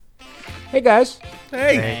Hey guys,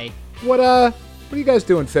 Hey. what are you guys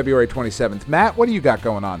doing February 27th? Matt, what do you got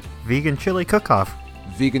going on? Vegan chili cook-off.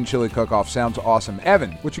 Vegan chili cook-off sounds awesome.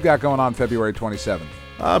 Evan, what you got going on February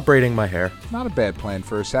 27th? Braiding my hair. Not a bad plan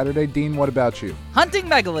for a Saturday. Dean, what about you? Hunting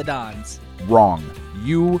megalodons. Wrong.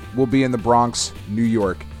 You will be in the Bronx, New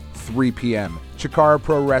York, 3 p.m. Chikara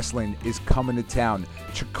Pro Wrestling is coming to town.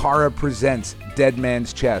 Chikara presents Dead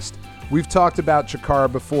Man's Chest. We've talked about Chikara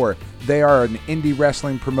before. They are an indie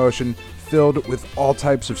wrestling promotion filled with all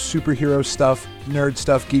types of superhero stuff, nerd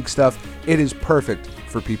stuff, geek stuff. It is perfect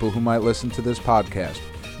for people who might listen to this podcast.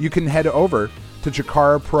 You can head over to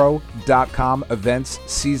ChikaraPro.com events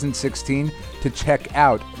season 16 to check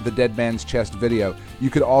out the Dead Man's Chest video. You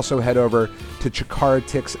could also head over to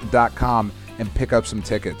ChikaraTix.com and pick up some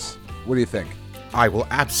tickets. What do you think? I will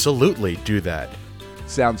absolutely do that.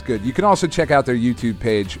 Sounds good. You can also check out their YouTube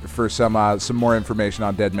page for some more information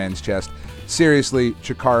on Dead Man's Chest. Seriously,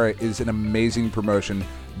 Chikara is an amazing promotion.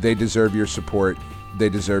 They deserve your support. They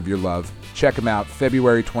deserve your love. Check them out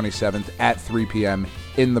February 27th at 3 p.m.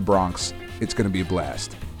 in the Bronx. It's going to be a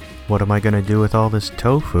blast. What am I going to do with all this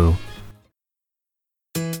tofu?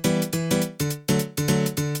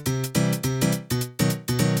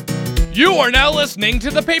 You are now listening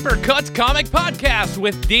to the Paper Cuts Comic Podcast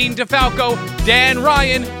with Dean DeFalco, Dan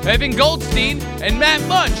Ryan, Evan Goldstein, and Matt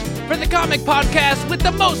Munch. For the comic podcast with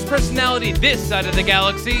the most personality this side of the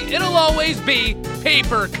galaxy, it'll always be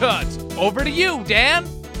Paper Cuts. Over to you, Dan.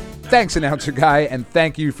 Thanks, announcer guy, and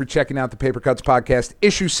thank you for checking out the Paper Cuts Podcast,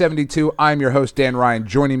 issue 72. I'm your host, Dan Ryan.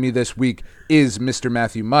 Joining me this week is Mr.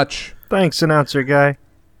 Matthew Much. Thanks, announcer guy.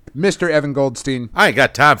 Mr. Evan Goldstein. I ain't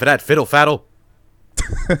got time for that fiddle faddle.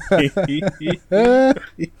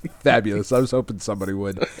 Fabulous. I was hoping somebody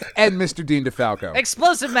would. And Mr. Dean DeFalco.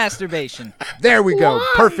 Explosive masturbation. There we go.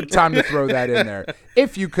 Perfect time to throw that in there.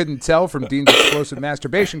 If you couldn't tell from Dean's explosive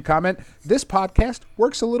masturbation comment, this podcast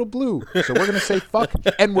works a little blue. So we're going to say fuck,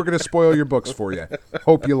 and we're going to spoil your books for you.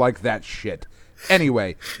 Hope you like that shit.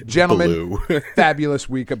 Anyway, gentlemen, fabulous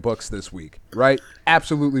week of books this week, right?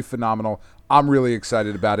 Absolutely phenomenal. I'm really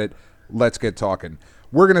excited about it. Let's get talking.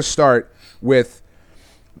 We're going to start with,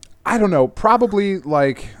 I don't know, probably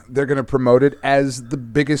like they're going to promote it as the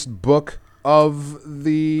biggest book of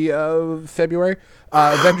the February.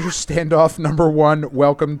 Avengers Standoff #1,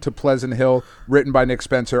 Welcome to Pleasant Hill, written by Nick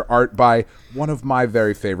Spencer, art by one of my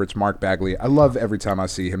very favorites, Mark Bagley. I love every time I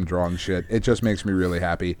see him drawing shit. It just makes me really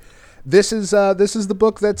happy. This is the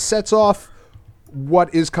book that sets off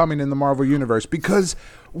what is coming in the Marvel Universe, because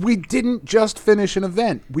we didn't just finish an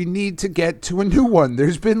event. We need to get to a new one.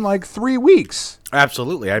 There's been like 3 weeks.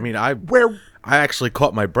 Absolutely. I mean, I actually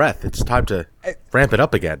caught my breath. It's time to ramp it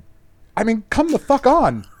up again. I mean, come the fuck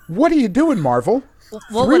on. What are you doing, Marvel?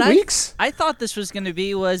 Well, 3 what weeks? I thought this was going to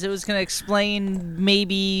be was it was going to explain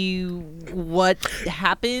maybe what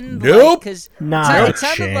happened. Nope. Because Not it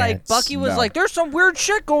sounded like Bucky was like, there's some weird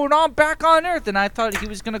shit going on back on Earth. And I thought he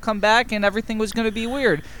was going to come back and everything was going to be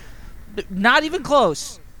weird. Not even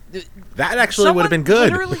close. That actually would have been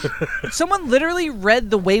good. Someone literally read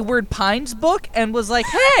the Wayward Pines book and was like,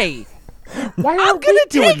 hey, Why I'm are gonna we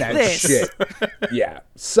doing take that this. shit? Yeah.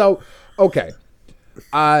 So, okay.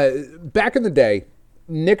 Back in the day,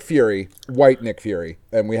 Nick Fury, white Nick Fury,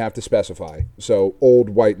 and we have to specify, so old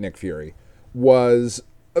white Nick Fury, was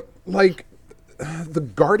like the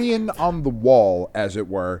guardian on the wall, as it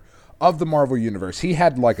were, of the Marvel Universe. He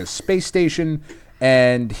had like a space station,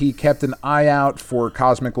 and he kept an eye out for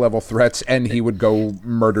cosmic level threats, and he would go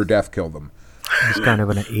murder, death, kill them. He's kind of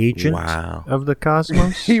an agent of the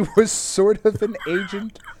cosmos. He was sort of an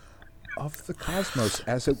agent of the cosmos,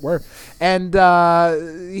 as it were. And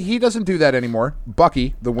he doesn't do that anymore.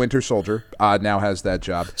 Bucky, the Winter Soldier, now has that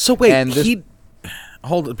job. So wait, and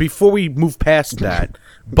hold on, before we move past that,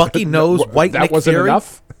 Bucky knows white that Nick wasn't Fury?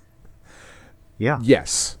 enough? Yeah.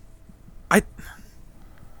 Yes.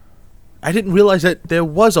 I didn't realize that there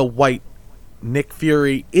was a white Nick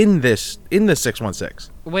Fury in the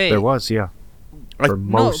 616. wait. There was, yeah. For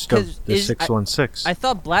most 'cause of the 616. I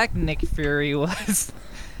thought Black Nick Fury was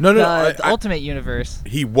No, the Ultimate Universe.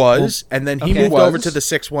 he was, and then he Okay. moved Was. over to the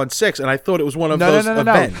 616, and I thought it was one of those No.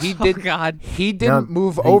 events. He Oh, did. God. He didn't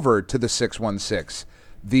move over to the 616.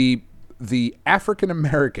 The African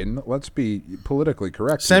American. Let's be politically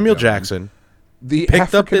correct. Samuel gentlemen. Jackson. The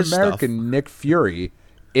picked up his African-American Nick Fury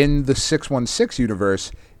in the 616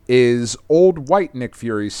 universe is old white Nick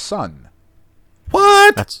Fury's son.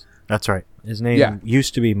 What? That's right. His name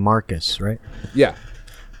used to be Marcus, right? Yeah.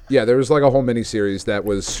 Yeah, there was like a whole miniseries that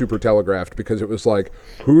was super telegraphed because it was like,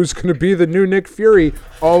 who's going to be the new Nick Fury?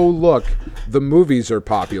 Oh, look, the movies are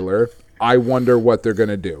popular. I wonder what they're going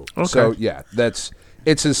to do. Okay. So, yeah,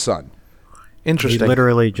 it's his son. Interesting. He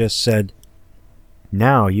literally just said,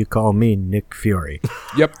 "Now you call me Nick Fury."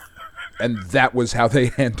 Yep. And that was how they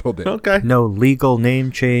handled it. Okay. No legal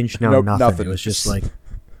name change, Nope, nothing. nothing. It was just like,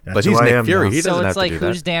 that's But he's who I Nick am Fury. now. He doesn't So have it's to like do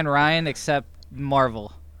who's that. Dan Ryan except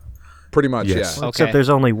Marvel. Pretty much, Yes. yeah. Except Okay. there's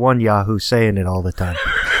only one Yahoo saying it all the time.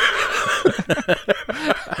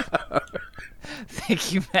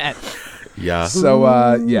 Thank you, Matt. Yeah.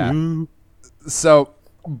 So, yeah. So,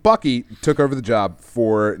 Bucky took over the job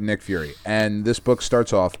for Nick Fury. And this book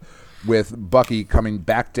starts off with Bucky coming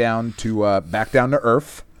back down to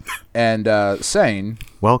Earth and saying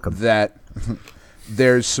Welcome. that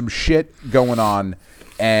there's some shit going on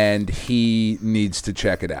and he needs to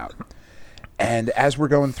check it out. And as we're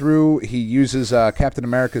going through, he uses Captain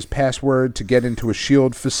America's password to get into a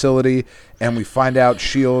S.H.I.E.L.D. facility, and we find out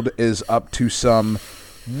S.H.I.E.L.D. is up to some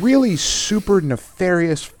really super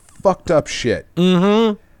nefarious, fucked up shit.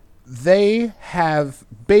 Mm-hmm. They have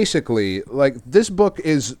basically, like, this book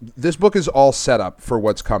is all set up for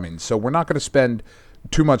what's coming, so we're not going to spend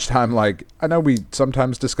too much time, like, I know we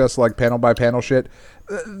sometimes discuss, like, panel by panel shit.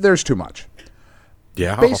 There's too much.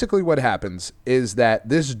 Yeah. Basically what happens is that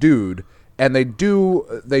this dude, and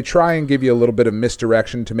they try and give you a little bit of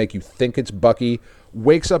misdirection to make you think it's Bucky,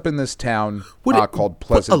 wakes up in this town called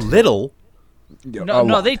Pleasant. A little.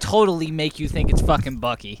 No, they totally make you think it's fucking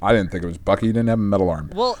Bucky. I didn't think it was Bucky. He didn't have a metal arm.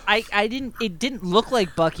 Well, I didn't. It didn't look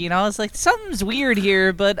like Bucky, and I was like, something's weird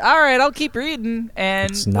here. But all right, I'll keep reading. And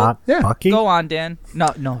It's not yeah. Bucky? Go on, Dan. No,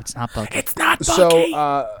 it's not Bucky. It's not Bucky.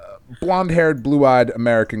 So, blonde-haired, blue-eyed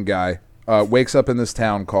American guy wakes up in this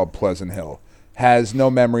town called Pleasant Hill. Has no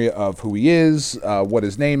memory of who he is, what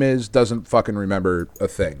his name is, doesn't fucking remember a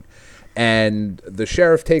thing. And the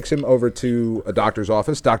sheriff takes him over to a doctor's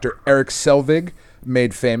office. Dr. Eric Selvig,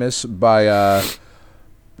 made famous by a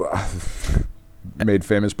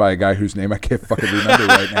guy whose name I can't fucking remember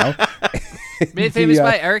right now. Made famous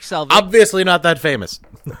by Eric Selvig. Obviously not that famous.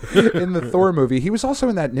 In the Thor movie. He was also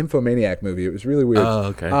in that Nymphomaniac movie. It was really weird.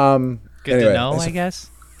 Oh, okay. Good anyway, to know, it's I a guess.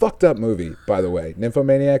 Fucked up movie, by the way.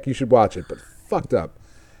 Nymphomaniac, you should watch it, but fucked up.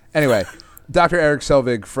 Anyway, Dr. Eric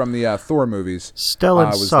Selvig from the Thor movies.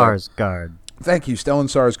 Stellan was there. Skarsgård. Thank you, Stellan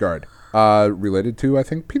Skarsgård. Related to, I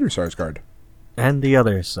think, Peter Sarsgaard. And the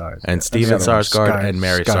other Skarsgård. And Steven Another one. Sarsgaard and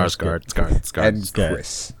Mary Skarsgård. Sarsgaard. And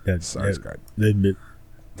Chris Sarsgaard. Then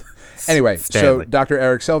Anyway, Stanley. so Dr.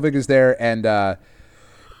 Eric Selvig is there, and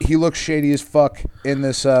he looks shady as fuck in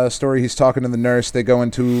this story. He's talking to the nurse. They go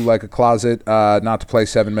into like a closet, not to play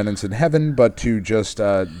 7 Minutes in Heaven, but to just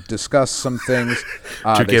discuss some things.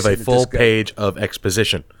 To They give say a that full this guy- page of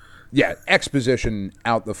exposition. Yeah, exposition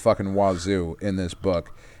out the fucking wazoo in this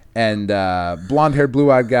book. And blonde-haired,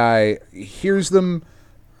 blue-eyed guy hears them,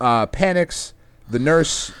 panics. The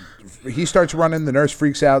nurse, he starts running. The nurse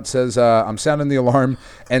freaks out, says, I'm sounding the alarm.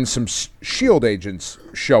 And some S.H.I.E.L.D. agents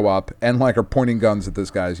show up and like are pointing guns at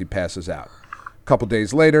this guy as he passes out. A couple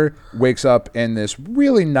days later, wakes up in this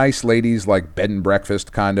really nice lady's like bed and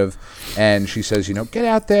breakfast kind of. And she says, get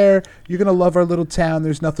out there. You're going to love our little town.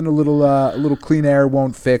 There's nothing a little clean air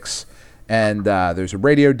won't fix. And there's a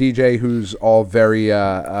radio DJ who's all very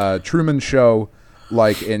Truman Show,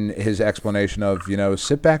 like in his explanation of,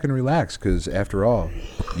 sit back and relax, because after all,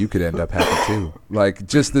 you could end up happy too. Like,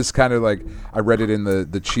 just this kind of like, I read it in the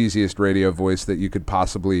cheesiest radio voice that you could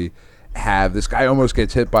possibly have. This guy almost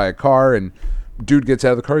gets hit by a car, and dude gets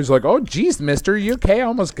out of the car. He's like, oh, geez, mister, you okay? I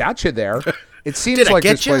almost got you there. It seems Did I like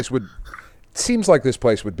get this you? place would. It seems like this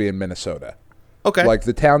place would be in Minnesota. Okay. Like,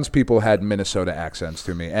 the townspeople had Minnesota accents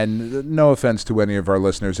to me. And no offense to any of our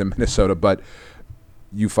listeners in Minnesota, but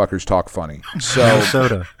you fuckers talk funny. So,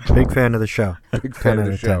 Minnesota. Big fan of the show. big fan of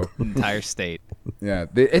the show. Entire state. Yeah.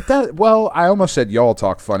 It does. Well, I almost said y'all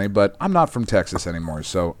talk funny, but I'm not from Texas anymore,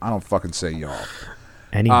 so I don't fucking say y'all.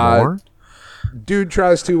 Anymore? Dude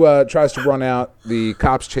tries to run out. The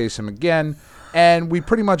cops chase him again. And we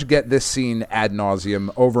pretty much get this scene ad nauseum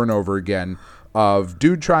over and over again of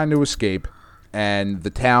dude trying to escape and the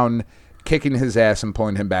town kicking his ass and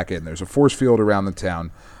pulling him back in. There's a force field around the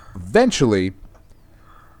town. Eventually,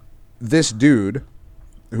 this dude,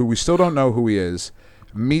 who we still don't know who he is,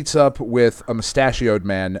 meets up with a mustachioed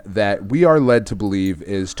man that we are led to believe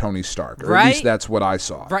is Tony Stark. Or at least Right? that's what I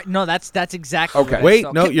saw. Right? No, that's exactly. Okay. What I Wait,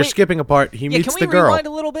 saw. no, you're wait, skipping a part. He Yeah, meets can the we girl. rewind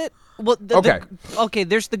a little bit? Well, Okay. Okay.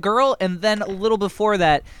 There's the girl, and then a little before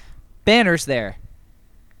that, Banner's there.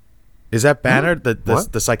 Is that Banner,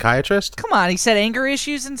 What? the psychiatrist? Come on, he said anger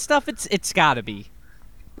issues and stuff. It's got to be.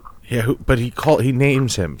 Yeah, but he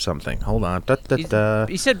names him something. Hold on.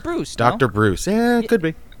 He said Bruce. no? Dr. Bruce. Yeah, it could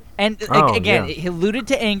be. And Oh, again, yeah. he alluded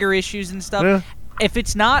to anger issues and stuff. Yeah. If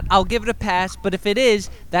it's not, I'll give it a pass. But if it is,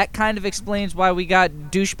 that kind of explains why we got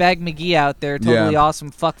douchebag McGee out there, totally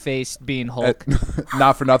awesome fuckface being Hulk.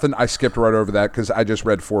 Not for nothing, I skipped right over that because I just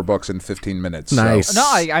read 4 books in 15 minutes. Nice. So.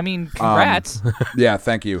 No, I mean, congrats. Yeah,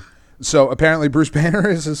 thank you. So apparently Bruce Banner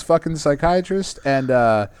is his fucking psychiatrist, and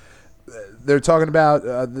they're talking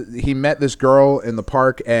about he met this girl in the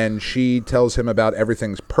park, and she tells him about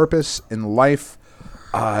everything's purpose in life.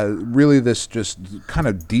 Really this just kind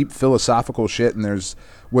of deep philosophical shit, and there's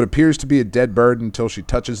what appears to be a dead bird until she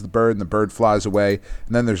touches the bird and the bird flies away,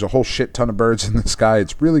 and then there's a whole shit ton of birds in the sky.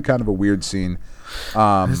 It's really kind of a weird scene.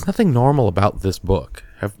 There's nothing normal about this book.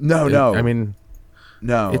 No. I mean,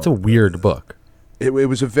 no. it's a weird book. It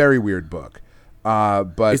was a very weird book.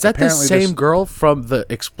 But is that the apparently same girl from the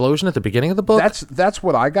explosion at the beginning of the book? That's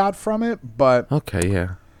what I got from it, but okay,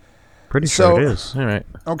 yeah. Pretty sure it is. All right.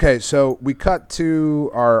 Okay, so we cut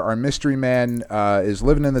to our mystery man is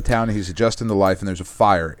living in the town. He's adjusting to life, and there's a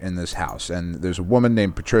fire in this house. And there's a woman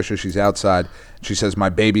named Patricia. She's outside. She says, my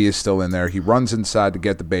baby is still in there. He runs inside to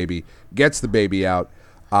get the baby, gets the baby out.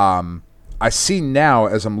 I see now,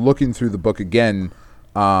 as I'm looking through the book again,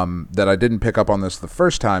 that I didn't pick up on this the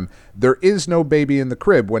first time, there is no baby in the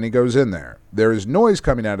crib when he goes in there. There is noise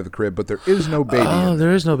coming out of the crib, but there is no baby. Oh,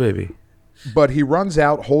 there is no baby. But he runs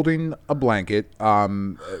out holding a blanket.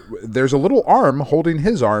 There's a little arm holding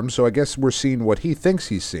his arm, so I guess we're seeing what he thinks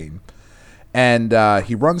he's seen. And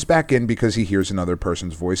he runs back in because he hears another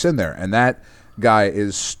person's voice in there. And that guy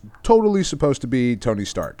is totally supposed to be Tony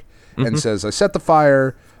Stark. And says, I set the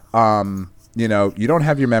fire. You know, you don't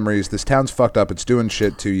have your memories. This town's fucked up. It's doing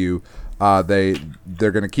shit to you.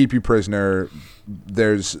 They're going to keep you prisoner.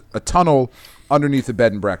 There's a tunnel underneath the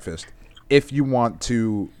bed and breakfast. If you want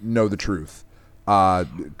to know the truth,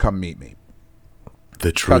 come meet me.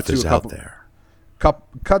 The truth is out there.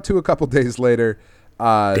 Cut to a couple days later.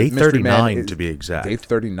 Day 39, to be exact. Day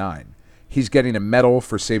 39. He's getting a medal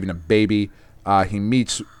for saving a baby. He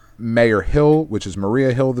meets Mayor Hill, which is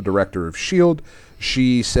Maria Hill, the director of S.H.I.E.L.D.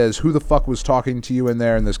 She says, who the fuck was talking to you in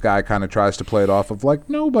there? And this guy kind of tries to play it off of like,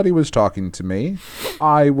 nobody was talking to me.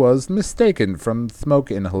 I was mistaken from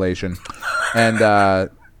smoke inhalation. And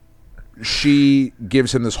she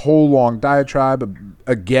gives him this whole long diatribe,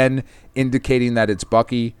 again indicating that it's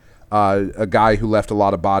Bucky, a guy who left a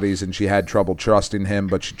lot of bodies, and she had trouble trusting him,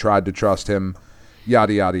 but she tried to trust him,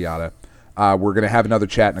 yada, yada, yada. We're going to have another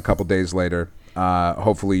chat in a couple days later.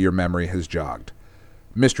 Hopefully your memory has jogged.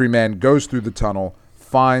 Mystery Man goes through the tunnel,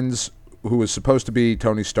 finds who is supposed to be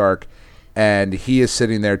Tony Stark, and he is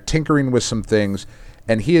sitting there tinkering with some things,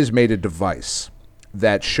 and he has made a device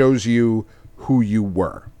that shows you who you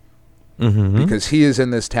were. Because he is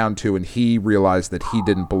in this town too, and he realized that he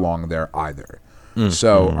didn't belong there either.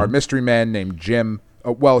 So our mystery man named Jim,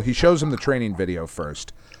 he shows him the training video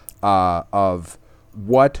first of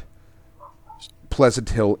what Pleasant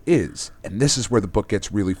Hill is. And this is where the book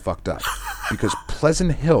gets really fucked up. Because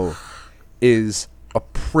Pleasant Hill is a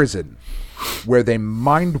prison where they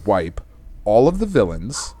mind wipe all of the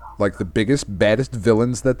villains, like the biggest, baddest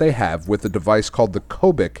villains that they have, with a device called the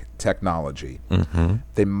Kobik technology.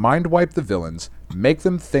 They mind wipe the villains, make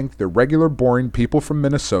them think they're regular, boring people from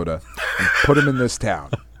Minnesota, and put them in this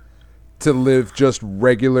town to live just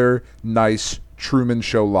regular, nice Truman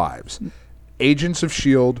Show lives. Agents of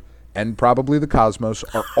S.H.I.E.L.D. and probably the Cosmos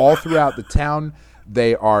are all throughout the town.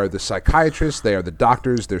 They are the psychiatrists, they are the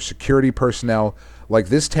doctors, they're security personnel. Like,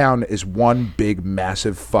 this town is one big,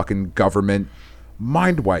 massive fucking government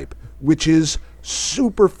mind wipe, which is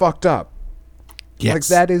super fucked up. Yes. Like,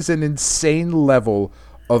 that is an insane level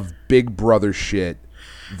of Big Brother shit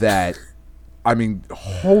that, I mean,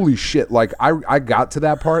 holy shit. Like, I got to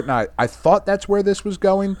that part, and I thought that's where this was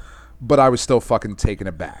going, but I was still fucking taken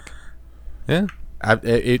aback. Yeah.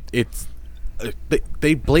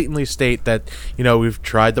 They blatantly state that, you know, we've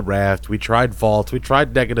tried the raft, we tried vault, we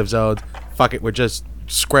tried negative zones. Fuck it, we're just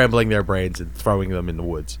scrambling their brains and throwing them in the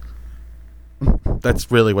woods.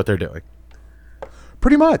 That's really what they're doing.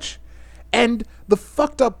 Pretty much. And the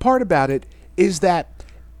fucked up part about it is that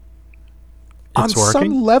on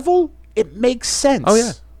some level, it makes sense. Oh,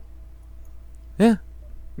 yeah. Yeah.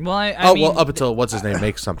 Well, I mean, up until what's his name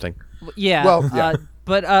makes something. Yeah. Well, yeah.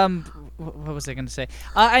 But what was I going to say?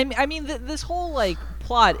 I mean, this whole like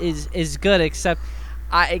plot is good, except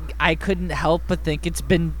I couldn't help but think it's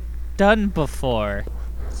been done before.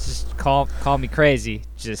 Just call me crazy.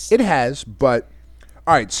 Just it has, but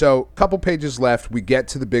all right. So, couple pages left. We get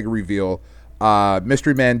to the big reveal.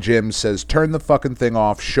 Mystery Man Jim says, "Turn the fucking thing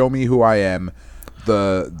off. Show me who I am."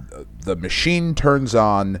 The machine turns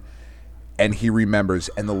on, and he remembers.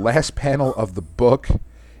 And the last panel of the book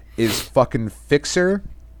is fucking Fixer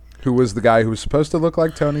who was the guy who was supposed to look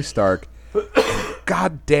like Tony Stark.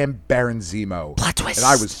 Goddamn Baron Zemo. Plot twist. And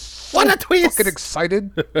I was so fucking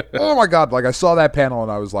excited. Oh my god! Like I saw that panel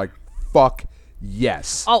and I was like, "Fuck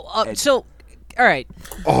yes!" Oh, so all right.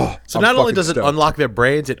 So I'm not only fucking does it stoked. unlock their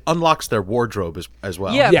brains, it unlocks their wardrobe as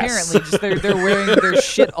well. Yeah, Yes. apparently just they're wearing their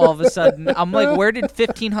shit all of a sudden. I'm like, where did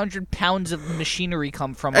 1,500 pounds of machinery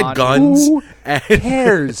come from? And on guns. Who And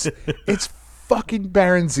cares? It's fucking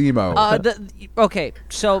Baron Zemo. Okay,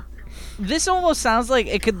 so this almost sounds like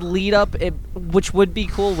it could lead up, which would be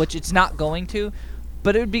cool, which it's not going to,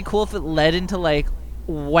 but it would be cool if it led into like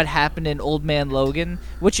what happened in Old Man Logan,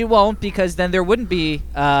 which it won't, because then there wouldn't be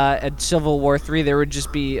a Civil War 3. There would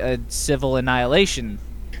just be a Civil Annihilation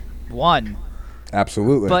 1.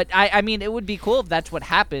 Absolutely. But I mean, it would be cool if that's what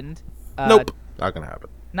happened. nope, not gonna happen.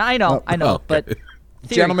 No, I know, Oh, but okay.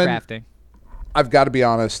 theory Gentlemen, crafting. I've got to be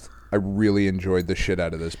honest. I really enjoyed the shit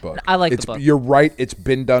out of this book. I like the book. You're right. It's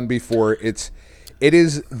been done before. It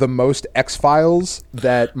is the most X-Files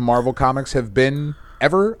that Marvel Comics have been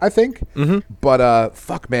ever, I think. Mm-hmm. But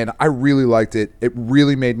fuck, man, I really liked it. It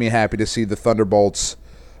really made me happy to see the Thunderbolts,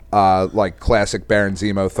 like classic Baron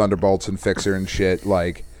Zemo Thunderbolts and Fixer and shit.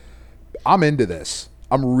 Like, I'm into this.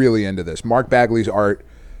 I'm really into this. Mark Bagley's art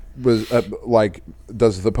was like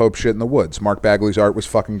does the Pope shit in the woods. Mark Bagley's art was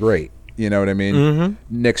fucking great. You know what I mean?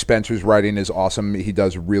 Mm-hmm. Nick Spencer's writing is awesome. He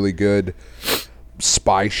does really good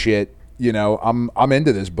spy shit. You know, I'm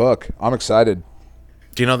into this book. I'm excited.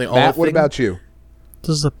 Do you know the only Matt, thing? what about you?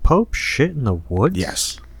 Does the Pope shit in the woods?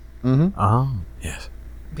 Yes. Oh. Yes.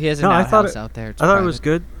 He has an No, I thought outhouse out there. It's I thought it was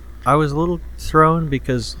private. good. I was a little thrown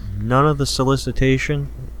because none of the solicitation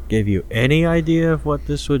gave you any idea of what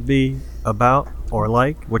this would be about or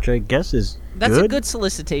like, which I guess is That's good. a good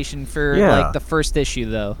solicitation for Yeah. like the first issue,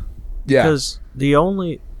 though. Yeah. Because the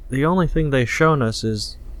only thing they've shown us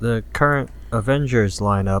is the current Avengers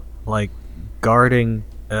lineup, like guarding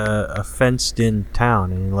a fenced-in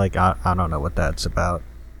town, and like I don't know what that's about.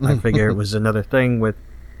 I figure it was another thing with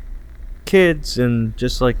kids and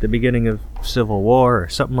just like the beginning of Civil War or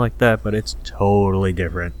something like that, but it's totally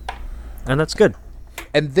different, and that's good.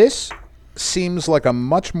 And this seems like a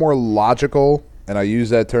much more logical, and I use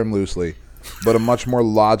that term loosely, but a much more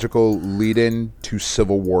logical lead-in to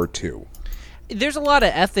Civil War II. There's a lot of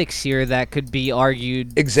ethics here that could be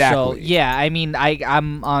argued. Exactly. So, yeah, I mean,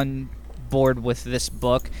 I'm on board with this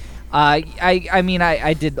book. I mean,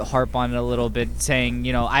 I did harp on it a little bit, saying,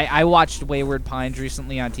 you know, I watched Wayward Pines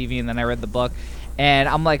recently on TV, and then I read the book, and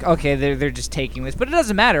I'm like, okay, they're just taking this, but it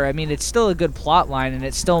doesn't matter. I mean, it's still a good plot line, and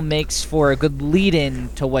it still makes for a good lead-in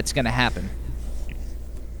to what's going to happen.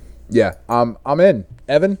 Yeah, I'm in.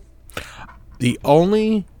 Evan? The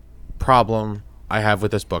only problem I have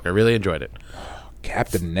with this book, I really enjoyed it.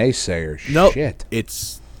 Captain Naysayer. No, Shit.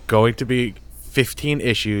 it's going to be 15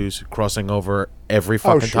 issues crossing over every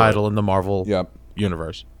fucking sure. title in the Marvel Yep.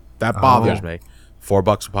 universe. That bothers me.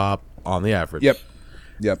 $4 a pop on the average.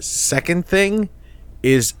 Yep. Second thing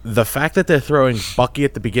is the fact that they're throwing Bucky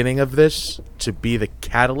at the beginning of this to be the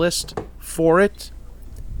catalyst for it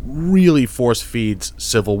really force feeds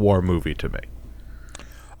Civil War movie to me.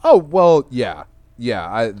 Oh, well, yeah. Yeah.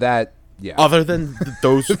 Other than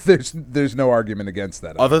those, There's no argument against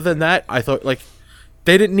that. other than that, I thought like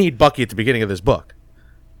they didn't need Bucky at the beginning of this book.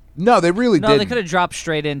 No, they really No, didn't. they could have dropped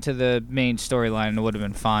straight into the main storyline, and it would have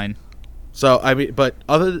been fine. So I mean,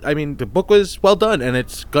 the book was well done, and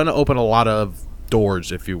it's gonna open a lot of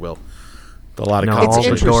doors, if you will. A lot of No, It's all the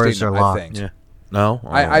interesting, doors are I locked. think. Yeah. No,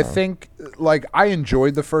 I think, like, I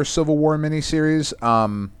enjoyed the first Civil War miniseries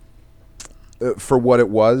for what it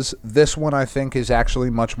was. This one, I think, is actually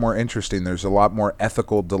much more interesting. There's a lot more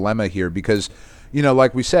ethical dilemma here because, you know,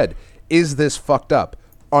 like we said, is this fucked up?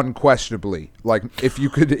 Unquestionably. Like, if you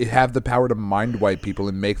could have the power to mind wipe people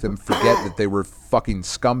and make them forget that they were fucking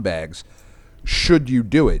scumbags, should you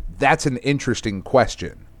do it? That's an interesting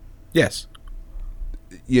question. yes.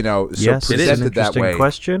 You know, so Yes, it's an presented that interesting way.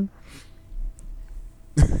 question.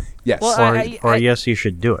 Yes. Well, Or yes, you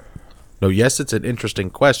should do it. No, yes, it's an interesting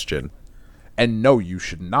question. And no, you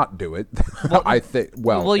should not do it. I think.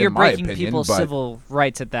 Well, you're in my breaking opinion, people's but civil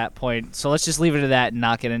rights at that point. So let's just leave it at that and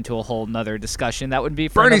not get into a whole nother discussion. That would be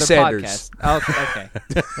for Bernie another Sanders. podcast.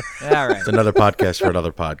 Oh, okay. All right. It's another podcast for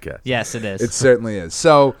another podcast. Yes, it is. it certainly is.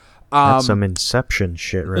 So, That's some Inception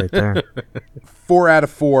shit right there. 4 out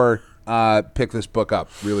of 4. Pick this book up.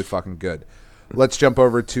 Really fucking good. Let's jump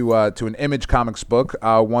over to an Image Comics book.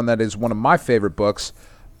 One that is one of my favorite books.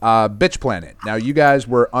 Bitch Planet. Now, you guys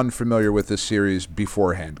were unfamiliar with this series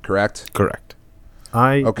beforehand, correct? Correct.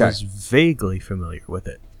 I Okay. was vaguely familiar with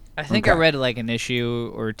it. I think I Okay. read like an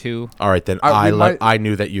issue or two. All right, then we might- I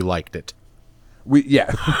knew that you liked it.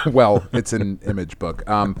 Well, it's an image book,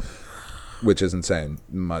 which isn't saying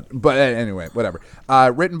much. But anyway, whatever.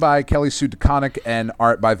 Written by Kelly Sue DeConnick and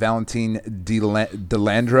art by Valentine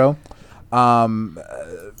Delandro.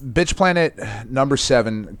 Bitch Planet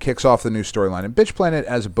 #7 kicks off the new storyline, and Bitch Planet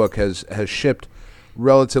as a book has shipped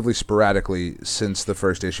relatively sporadically since the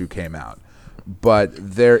first issue came out. But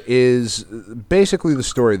there is basically the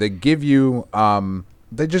story. They give you,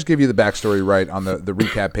 they just give you the backstory right on the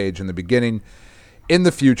recap page in the beginning. In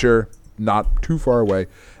the future, not too far away,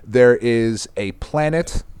 there is a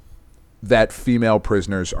planet that female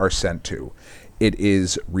prisoners are sent to. It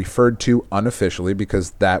is referred to unofficially,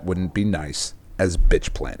 because that wouldn't be nice, as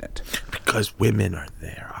Bitch Planet. Because women are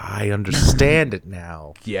there. I understand it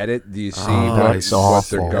now. Get it? Do you see it's what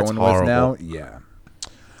they're awful. going It's with horrible. now? Yeah.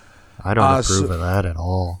 I don't approve of that at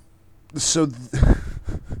all. So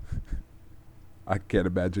I can't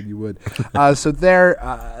imagine you would. So there,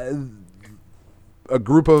 a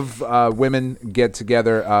group of women get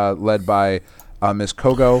together, led by Miss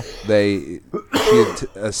Kogo. She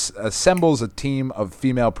assembles a team of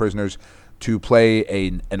female prisoners to play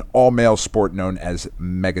an all-male sport known as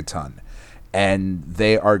Megaton. And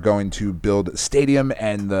they are going to build a stadium,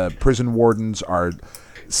 and the prison wardens are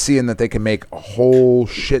seeing that they can make a whole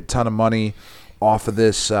shit ton of money off of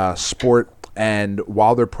this sport. And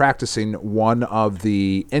while they're practicing, one of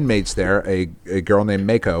the inmates there, a girl named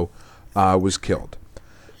Mako, was killed.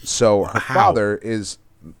 So her father is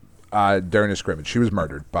during a scrimmage. She was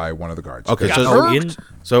murdered by one of the guards. Okay, Got so murked? it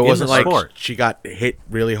In wasn't the like sport. she got hit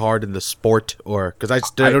really hard in the sport, or because I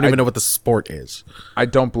don't even know what the sport is. I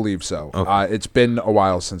don't believe so. Okay. It's been a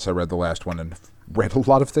while since I read the last one, and read a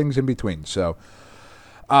lot of things in between. So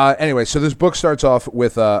anyway, so this book starts off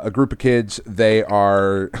with a group of kids. They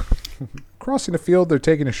are crossing a field. They're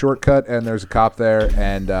taking a shortcut, and there's a cop there.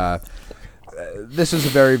 And this is a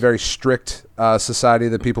very, very strict society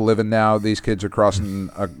that people live in now. These kids are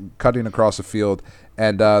cutting across a field,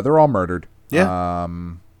 and they're all murdered. Yeah.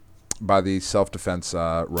 By the self-defense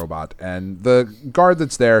robot. And the guard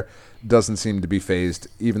that's there doesn't seem to be phased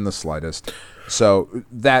even the slightest. So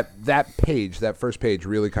that first page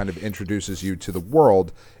really kind of introduces you to the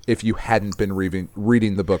world if you hadn't been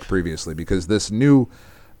reading the book previously, because this issue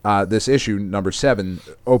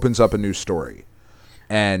 #7 opens up a new story.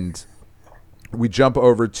 And we jump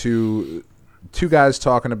over to two guys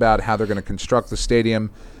talking about how they're going to construct the stadium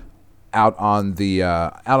out on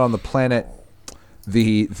the planet.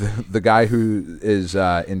 The guy who is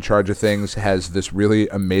in charge of things has this really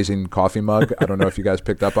amazing coffee mug. I don't know if you guys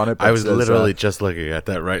picked up on it. But I was it says, literally just looking at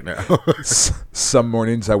that right now. some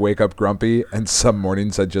mornings I wake up grumpy, and some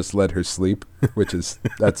mornings I just let her sleep,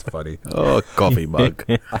 that's funny. Oh, coffee mug.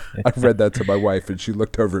 I read that to my wife, and she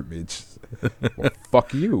looked over at me. And she said, well,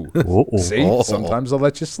 fuck you. See, sometimes I'll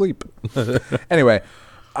let you sleep. Anyway.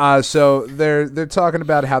 So they're talking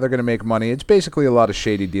about how they're going to make money. It's basically a lot of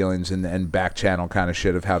shady dealings and back channel kind of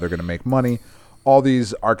shit of how they're going to make money. All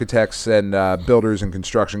these architects and builders and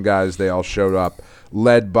construction guys, they all showed up,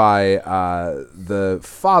 led by the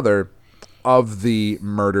father of the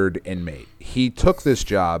murdered inmate. He took this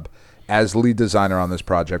job as lead designer on this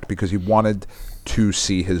project because he wanted to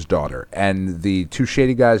see his daughter. And the two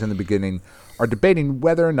shady guys in the beginning are debating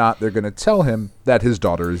whether or not they're going to tell him that his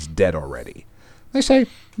daughter is dead already. They say,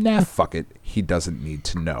 nah, fuck it. He doesn't need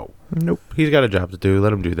to know. Nope. He's got a job to do.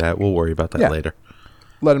 Let him do that. We'll worry about that later.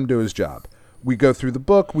 Let him do his job. We go through the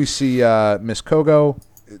book. We see Miss Kogo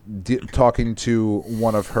talking to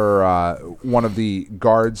one of the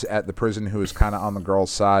guards at the prison who is kind of on the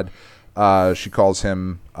girl's side. She calls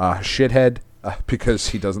him shithead because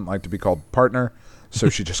he doesn't like to be called partner. So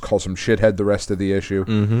she just calls him shithead the rest of the issue.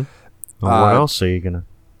 Mm-hmm. Well, what else are you going to...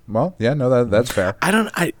 Well, yeah, no, that's fair.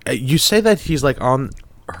 You say that he's like on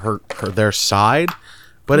their side,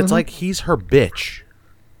 but it's like he's her bitch.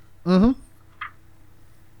 Mm-hmm.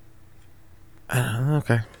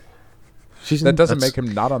 Okay. That doesn't make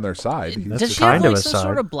him not on their side. He's Does just she have kind of like a some side.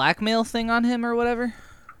 sort of blackmail thing on him or whatever?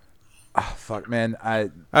 fuck, man.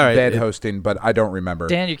 right, Bad hosting, but I don't remember.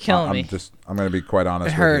 Dan, you're killing me. I'm going to be quite honest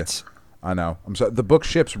It with hurts. you. I know. I'm so the book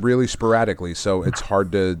ships really sporadically, so it's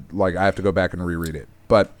hard to I have to go back and reread it.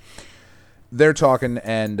 But they're talking,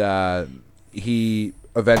 and he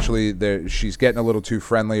eventually she's getting a little too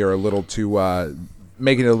friendly or a little too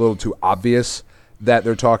making it a little too obvious that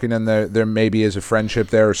they're talking, and there maybe is a friendship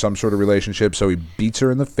there or some sort of relationship. So he beats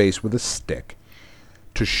her in the face with a stick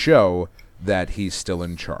to show that he's still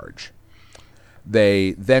in charge.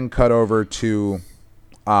 They then cut over to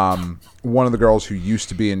one of the girls who used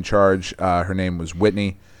to be in charge. Her name was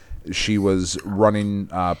Whitney. She was running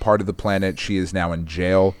part of the planet. She is now in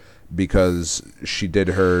jail because she did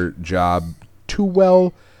her job too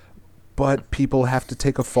well, but people have to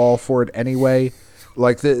take a fall for it anyway.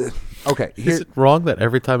 Like okay, here, Is it wrong that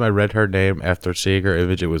every time I read her name after seeing her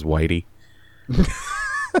image, it was Whitey?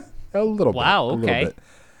 a little Wow, bit. A okay. little bit.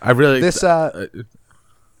 I really This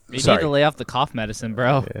You Sorry. need to lay off the cough medicine,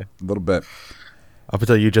 bro. a little bit up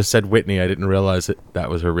until you just said Whitney, I didn't realize that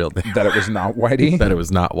was her real name. that it was not Whitey. That it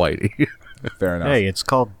was not Whitey. Fair enough. Hey, it's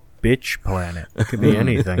called Bitch Planet. It could be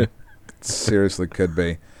anything. Seriously, could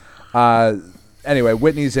be. Anyway,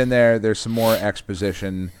 Whitney's in there. There's some more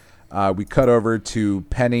exposition. We cut over to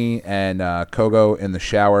Penny and Kogo in the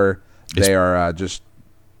shower. They are just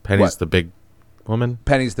Penny's What? the big woman.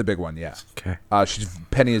 Penny's the big one. Yeah. Okay,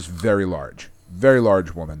 Penny is very large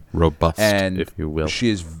woman, robust, and if you will. she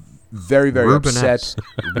is very Rubenesque. upset.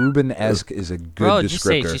 Rubenesque is a good Bro, just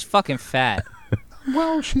say descriptor. she's fucking fat.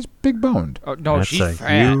 Well, she's big boned. Oh, no, That's she's a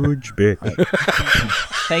fat. huge bitch.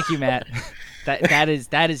 Thank you, Matt.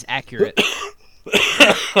 That is accurate.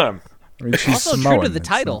 I mean, she's Also true Samoan. to the It's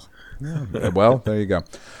title. Well, there you go.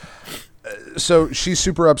 So she's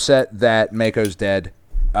super upset that Mako's dead.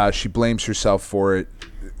 She blames herself for it.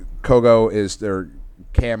 Kogo is, or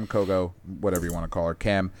Cam Kogo, whatever you want to call her,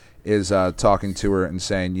 Cam is talking to her and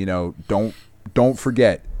saying, don't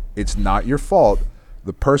forget, it's not your fault.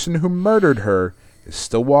 The person who murdered her is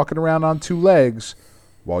still walking around on two legs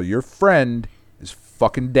while your friend is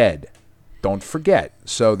fucking dead. Don't forget.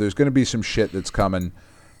 So there's going to be some shit that's coming.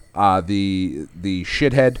 The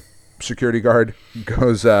shithead security guard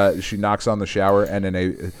goes, she knocks on the shower, and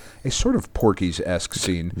in a sort of Porky's-esque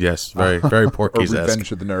scene. Yes, very Or Porky's-esque.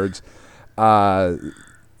 Revenge of the Nerds.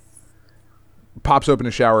 Pops open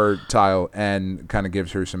a shower tile and kind of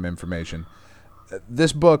gives her some information.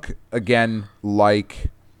 This book, again, like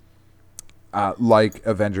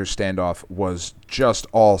Avengers Standoff, was just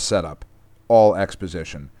all setup, all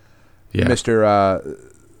exposition. Yeah. Mr.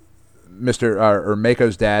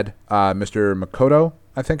 Mako's dad, Mr. Makoto,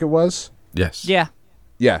 I think it was. Yes. Yeah.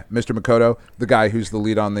 Yeah, Mr. Makoto, the guy who's the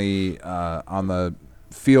lead on the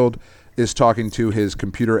field, is talking to his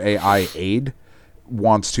computer AI aide,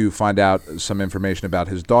 wants to find out some information about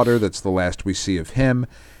his daughter. That's the last we see of him.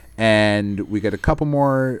 And we get a couple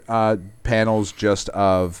more panels just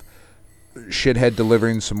of Shithead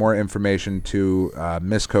delivering some more information to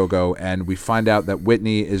Miss Kogo, and we find out that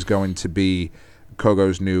Whitney is going to be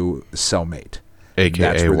Kogo's new cellmate. AKA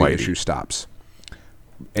That's where Whitey. the issue stops.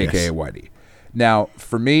 AKA Yes. Whitey. Now,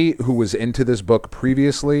 for me, who was into this book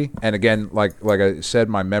previously, and again, like I said,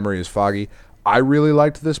 my memory is foggy, I really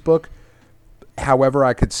liked this book. However,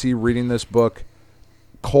 I could see reading this book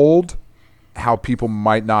cold how people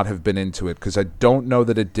might not have been into it, because I don't know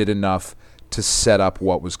that it did enough to set up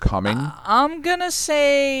what was coming. I'm gonna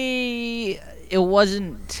say it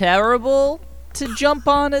wasn't terrible to jump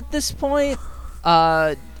on at this point.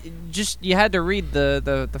 Just you had to read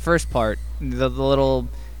the first part, the little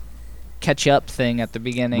catch up thing at the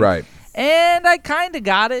beginning, Right. And I kind of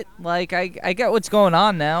got it. Like I get what's going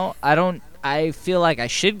on now. I feel like I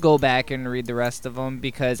should go back and read the rest of them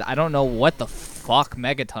because I don't know what the fuck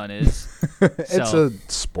Megaton is. It's So-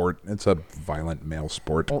 a sport. It's a violent male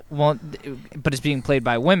sport. Well, but it's being played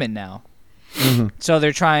by women now. So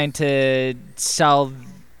they're trying to sell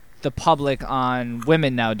the public on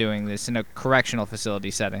women now doing this in a correctional facility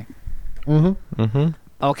setting.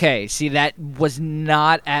 Okay, see, that was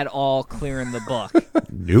not at all clear in the book.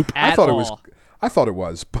 Nope. At I thought all. it was. I thought it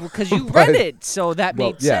was. Because you but- read it, so that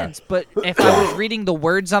Well, made yeah. sense. But if I was reading the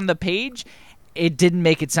words on the page, it didn't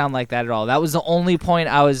make it sound like that at all. That was the only point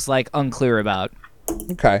I was like unclear about.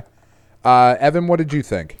 Okay. Evan, what did you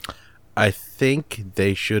think? I think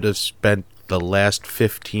they should have spent the last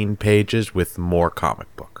 15 pages with more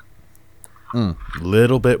comic book.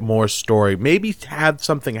 Little bit more story. Maybe have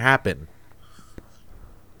something happen.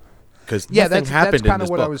 Because Yeah, nothing that's happened in kind of this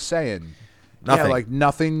what book. I was saying. Nothing. Yeah, like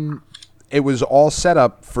nothing. It was all set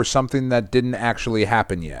up for something that didn't actually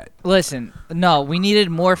happen yet. Listen, no, we needed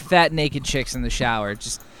more fat naked chicks in the shower.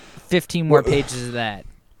 Just 15 more pages of that.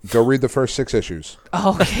 Go read the first 6 issues.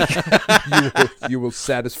 Oh, okay. You will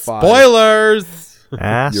satisfy. Spoilers!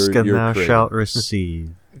 Ask You're and thou creative. shalt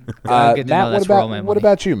receive. Good to know Matt, that's where all my what money-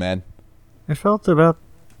 about you, man? I felt about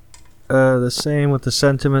the same with the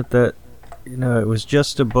sentiment that, it was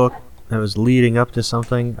just a book that was leading up to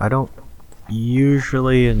something. I don't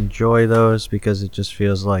usually enjoy those because it just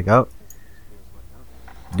feels like, oh,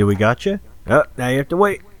 do we got you? Oh, now you have to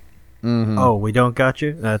wait. Oh, we don't got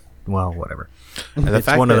you? Well, whatever. And the It's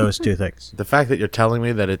fact one of that- those two things. The fact that you're telling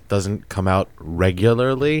me that it doesn't come out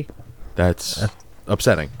regularly, that's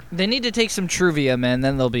upsetting. They need to take some Truvia, man.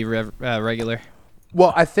 Then they'll be regular.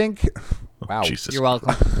 Well, I think. Wow. Jesus. You're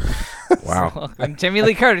welcome. Wow. I'm Timmy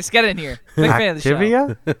Lee Curtis. Get in here. Big fan of the show.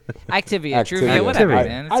 Activia? Activia, Truvia, whatever, Activia.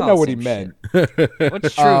 man. It's I all know the what he same meant. shit.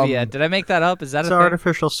 What's Truvia? Did I make that up? Is that It's a thing?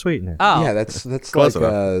 artificial sweetener. Oh, Yeah, that's Close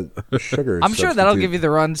like sugar. I'm sure that'll substitute. give you the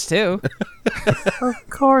runs too. Of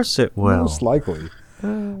course it will. Most likely.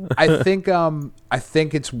 I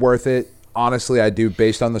think it's worth it. Honestly, I do.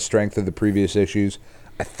 Based on the strength of the previous issues,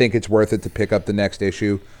 I think it's worth it to pick up the next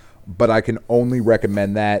issue. But I can only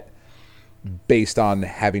recommend that based on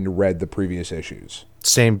having read the previous issues.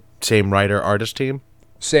 Same writer artist team.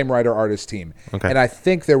 Same writer artist team. Okay. And I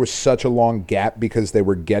think there was such a long gap because they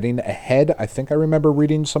were getting ahead. I think I remember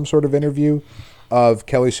reading some sort of interview of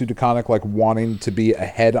Kelly Sue DeConnick like wanting to be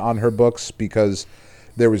ahead on her books because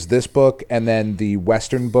there was this book and then the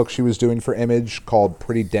Western book she was doing for Image called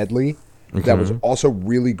Pretty Deadly. That was also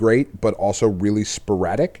really great, but also really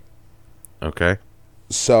sporadic. Okay.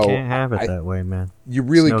 So Can't have it that way, man. you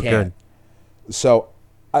really It's no can't. So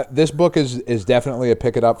this book is definitely a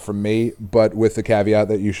pick it up from me, but with the caveat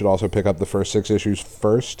that you should also pick up the first 6 issues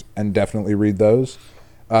first and definitely read those.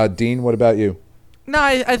 Dean, what about you? No,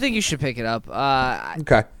 I think you should pick it up.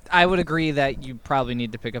 Okay. I would agree that you probably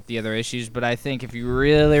need to pick up the other issues, but I think if you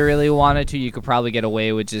really, really wanted to, you could probably get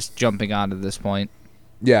away with just jumping on to this point.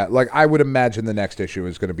 Yeah, like I would imagine the next issue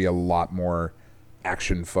is going to be a lot more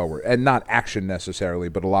action forward, and not action necessarily,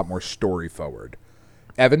 but a lot more story forward.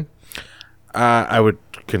 Evan? I would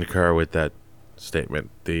concur with that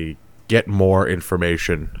statement. The get more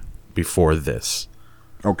information before this.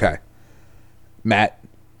 Okay. Matt?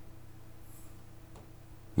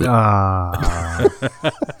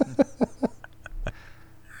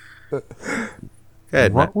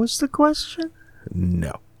 Ed, What was the question?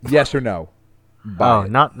 no. Yes or no? Buy Oh,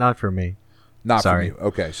 it. not for me. Not sorry. from you.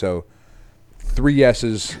 Okay, so 3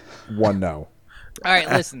 yeses, 1 no. All right,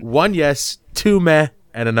 listen. 1 yes, 2 meh,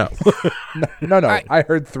 and a no. No, right. I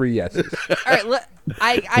heard 3 yeses. All right,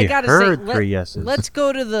 I You gotta heard say, 3 yeses. let's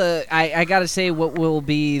go to the. I gotta say what will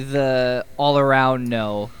be the all around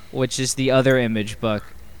no, which is the other Image book.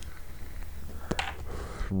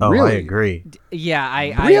 Oh, Really? I agree. Yeah,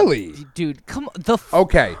 I Really? dude, come on, the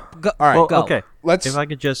Okay. go, All right. Well, go. okay. Let's- If I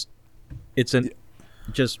could just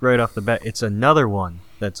right off the bat, it's another one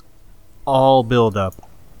that's all build up,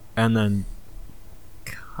 and then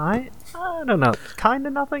I don't know, kind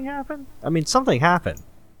of nothing happened. I mean, something happened.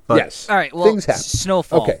 But Yes. All right, well, Things happen.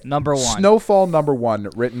 Snowfall, Okay. number 1. Snowfall #1,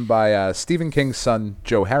 written by Stephen King's son,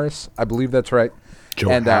 Joe Harris. I believe that's right. Joe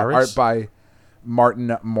and Harris? art by Martin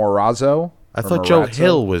Morazzo. I or thought Joe Morazzo.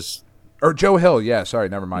 Hill was... Or Joe Hill, yeah, sorry,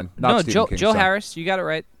 never mind. Not No, Stephen Joe King's Joe son. Harris, you got it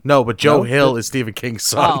right. No, but Joe No? Hill is Stephen King's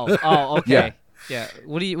son. Oh, okay. Yeah. Yeah.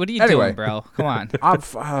 What are you Anyway. doing, bro? Come on.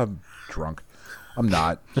 I'm drunk. I'm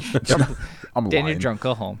not. I'm Dan, lying. you're drunk.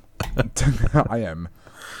 Go home. I am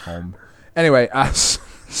home. Anyway, so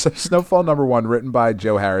Snowfall #1, written by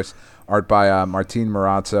Joe Harris, art by Martin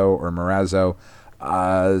Morazzo.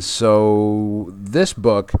 So this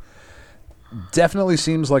book definitely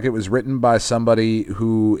seems like it was written by somebody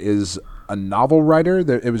who is a novel writer.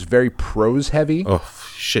 It was very prose heavy, Oh,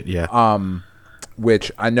 shit, yeah.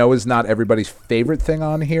 which I know is not everybody's favorite thing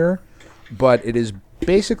on here, but it is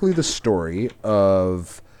basically the story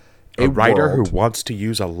of a writer world, who wants to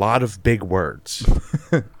use a lot of big words.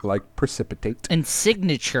 like precipitate And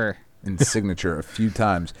signature. in signature a few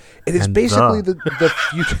times. It is And basically the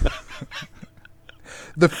future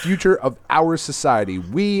the future of our society.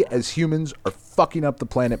 We as humans are fucking up the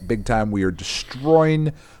planet big time. We are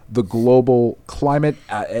destroying the global climate,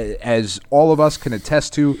 as all of us can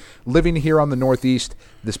attest to. Living here on the Northeast,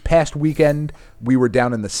 this past weekend we were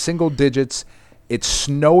down in the single digits. It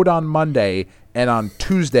snowed on Monday, and on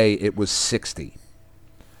Tuesday it was 60.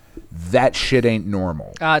 That shit ain't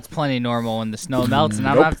normal. It's plenty normal when the snow melts, and I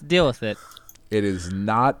Nope. don't have to deal with it. It is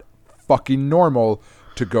not fucking normal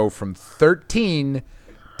to go from 13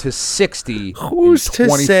 to 60 Who's in to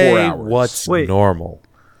 24 say hours. what's Wait. normal?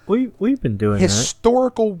 we've been doing that.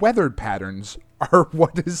 Historical weather patterns are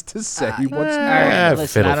what is to say what's All normal. right,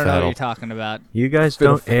 listen, I don't know what fiddle-faddle. you're talking about. You guys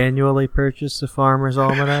Fiddle don't annually purchase the Farmer's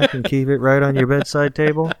Almanac and keep it right on your bedside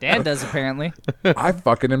table? Dan does, apparently. I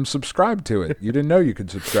fucking am subscribed to it. You didn't know you could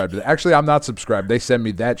subscribe to it. Actually, I'm not subscribed. They send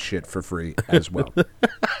me that shit for free as well.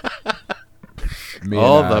 Me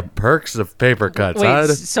All and, the perks of paper cuts. Wait, huh?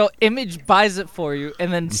 so Image buys it for you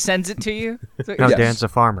and then sends it to you? So- No, Yes. Dan's a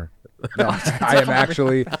farmer. No, I am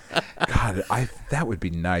actually. God, that would be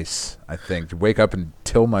nice. I think to wake up and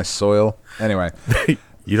till my soil. Anyway,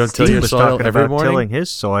 You don't till Steve your was soil talking every about morning? tilling his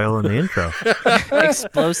soil in the intro.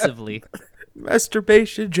 Explosively.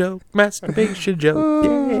 Masturbation joke. Masturbation joke.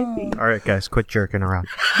 Yay. All right, guys, quit jerking around.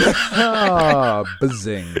 ah,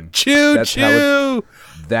 bazing. Choo That's how choo.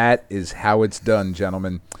 that is how it's done,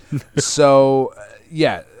 gentlemen. So,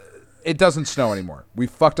 yeah, it doesn't snow anymore. We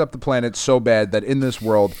fucked up the planet so bad that in this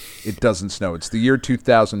world, it doesn't snow. It's the year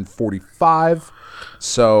 2045.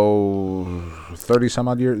 So 30 some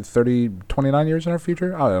odd years, 29 years in our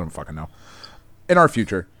future? I don't fucking know. In our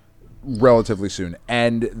future, relatively soon.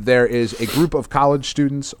 And there is a group of college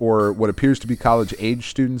students, or what appears to be college age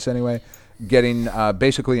students anyway, getting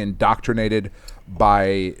basically indoctrinated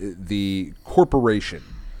by the corporation.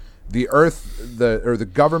 The the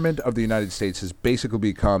government of the United States has basically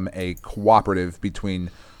become a cooperative between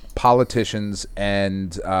politicians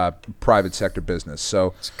and private sector business.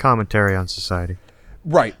 So It's commentary on society.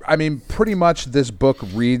 right. I mean, pretty much this book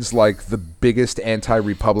reads like the biggest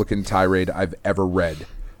anti-Republican tirade I've ever read,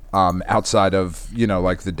 outside of,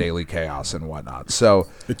 like the Daily Chaos and whatnot. So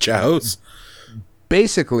The Chows.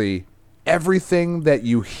 basically, everything that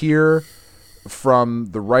you hear from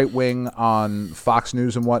the right wing on Fox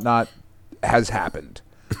News and whatnot has happened.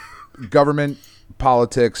 Government,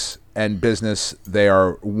 politics, and business, they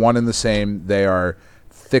are one and the same. They are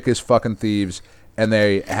thick as fucking thieves, and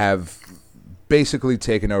they have basically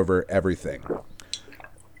taken over everything.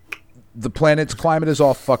 The planet's climate is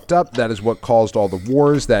all fucked up. That is what caused all the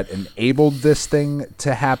wars that enabled this thing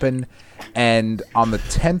to happen. And on the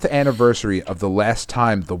 10th anniversary of the last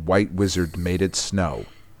time the White Wizard made it snow,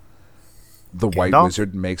 the White Gandalf?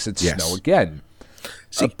 Wizard makes it Yes. snow again.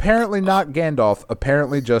 Apparently not Gandalf,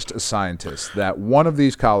 apparently just a scientist. That one of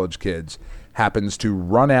these college kids happens to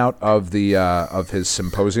run out of the of his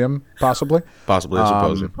symposium, possibly. Possibly a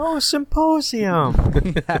symposium. Oh, symposium!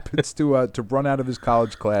 He happens to run out of his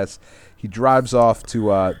college class. He drives off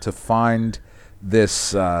to find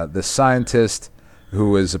this this scientist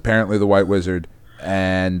who is apparently the White Wizard,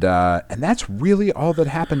 and that's really all that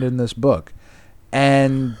happened in this book.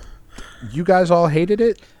 And you guys all hated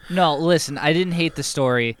it? No, listen, I didn't hate the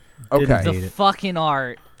story. Okay. The hate it. fucking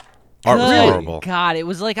art. Art was Good horrible. God, it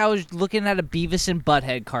was like I was looking at a Beavis and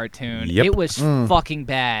Butthead cartoon. Yep. It was fucking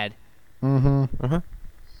bad.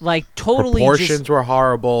 Like totally Proportions just. were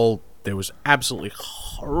horrible. There was absolutely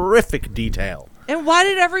horrific detail. And why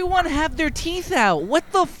did everyone have their teeth out? What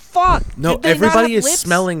the fuck? No, Did they not everybody have is lips?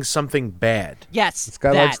 smelling something bad. Yes, This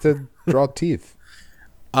guy that. likes to draw teeth.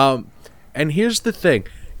 And here's the thing.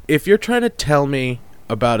 If you're trying to tell me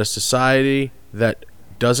about a society that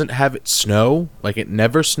doesn't have it snow, like it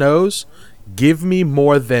never snows, give me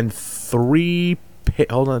more than 3 pages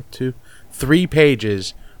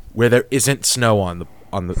where there isn't snow on the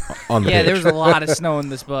Yeah, page. there was a lot of snow in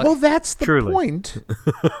this book. Well, that's the Truly. point.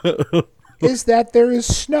 Is that there is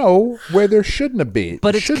snow where there shouldn't have been.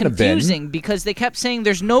 But it's shouldn't have been. confusing because they kept saying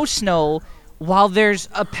there's no snow while there's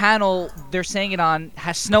a panel they're saying it on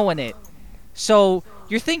has snow in it. So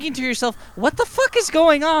you're thinking to yourself, what the fuck is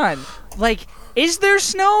going on? Like, is there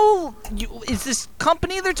snow? Is this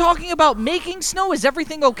company they're talking about making snow? Is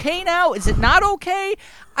everything okay now? Is it not okay?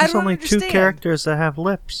 I There's don't only understand. 2 characters that have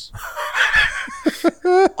lips.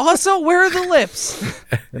 Also, where are the lips?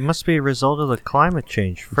 It must be a result of the climate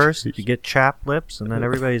change. First, you get chapped lips, and then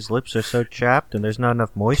everybody's lips are so chapped, and there's not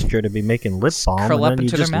enough moisture to be making lip balm, curl and up then you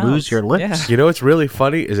into their just mouths. lose your lips. Yeah. You know what's really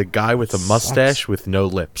funny is a guy with a mustache with no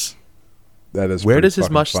lips. That is Where pretty does his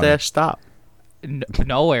fucking mustache stop?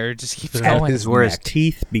 Nowhere. It just keeps At going. his Where his neck.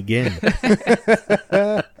 teeth begin.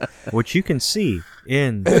 Which you can see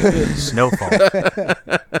in Snowfall.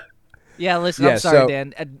 Yeah, listen, Yeah, I'm sorry, so-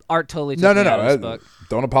 Dan. Art totally took No, me out of this no. book.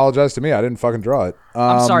 Don't apologize to me. I didn't fucking draw it.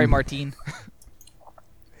 I'm sorry, Martine.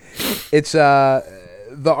 It's the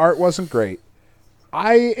art wasn't great.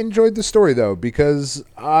 I enjoyed the story though because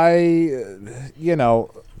Are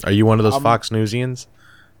you one of those Fox Newsians?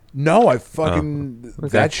 no, I fucking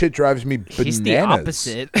that shit drives me bananas. He's the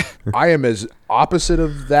opposite. I am as opposite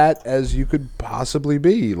of that as you could possibly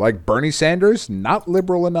be. Like Bernie Sanders, not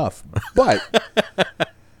liberal enough, but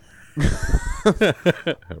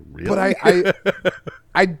but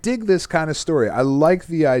I dig this kind of story. I like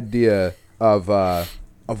the idea of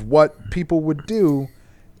what people would do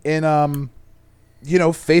in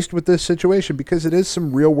faced with this situation, because it is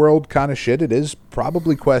some real world kind of shit. It is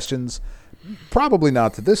probably questions, probably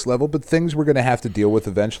not to this level, but things we're going to have to deal with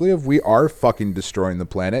eventually if we are fucking destroying the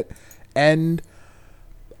planet. And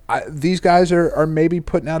these guys are maybe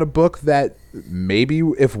putting out a book that maybe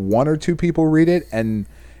if 1 or 2 people read it and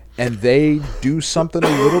they do something a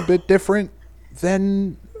little bit different,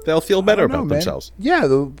 then They'll feel I better don't know, about man. themselves.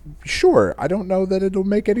 Yeah, sure. I don't know that it'll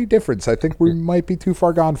make any difference. I think we might be too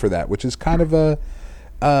far gone for that, which is kind of a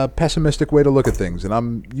pessimistic way to look at things. And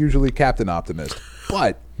I'm usually Captain Optimist.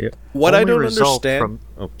 But What I Only don't result understand.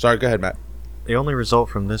 from- Oh, sorry. Go ahead, Matt. The only result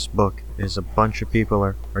from this book is a bunch of people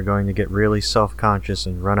are going to get really self-conscious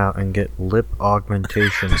and run out and get lip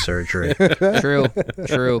augmentation surgery.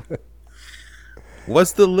 True.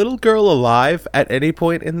 Was the little girl alive at any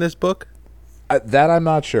point in this book? That I'm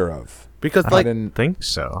not sure of. Because, I like, didn't think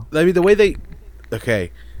so. I mean, the way they...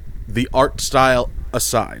 Okay, the art style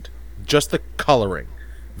aside, just the coloring.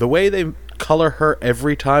 The way they color her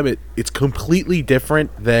every time, it's completely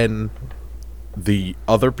different than the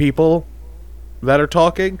other people that are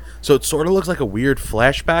talking. So it sort of looks like a weird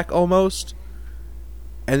flashback almost.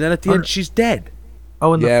 And then at the end, she's dead.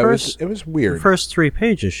 Oh, in Yeah, the first it was weird. the first 3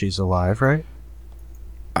 pages, she's alive, right?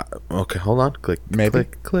 Okay, hold on. Click, Maybe.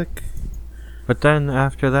 click. But then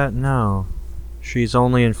after that, no. She's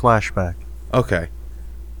only in flashback. Okay.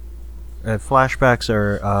 Flashbacks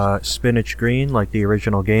are spinach green, like the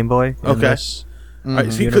original Game Boy. In Okay. This All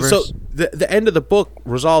right, see, 'cause so universe. the end of the book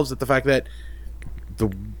resolves at the fact that the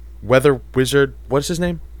weather wizard, what's his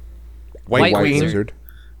name? White White Wizard. Wizard.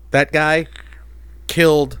 That guy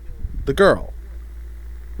killed the girl,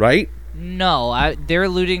 right? No, they're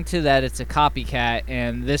alluding to that it's a copycat,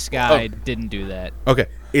 and this guy didn't do that. Okay,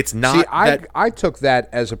 it's not See, that. I took that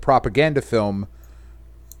as a propaganda film,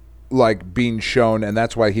 like being shown, and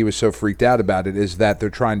that's why he was so freaked out about it. Is that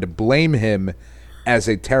they're trying to blame him as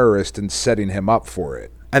a terrorist and setting him up for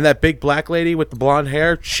it? And that big black lady with the blonde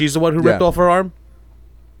hair, she's the one who ripped Yeah. off her arm?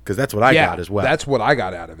 Because that's what I got as well. That's what I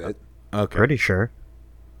got out of it, okay. Pretty sure.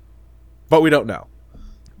 But we don't know.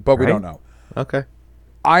 but we Right. don't know. Okay.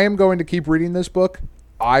 I am going to keep reading this book.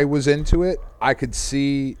 I was into it. I could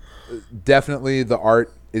see definitely the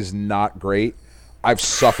art is not great. I've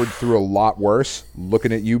suffered through a lot worse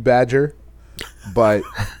looking at you, Badger. But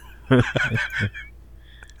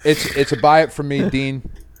it's a buy it from me, Dean.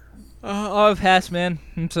 I've passed, man.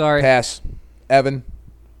 I'm sorry. Pass. Evan,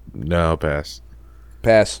 No, pass.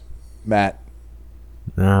 pass. Matt.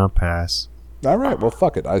 No, pass. All right, well,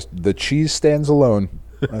 fuck it. The cheese stands alone,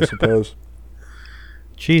 I suppose.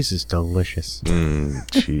 Cheese is delicious.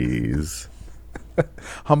 Jeez.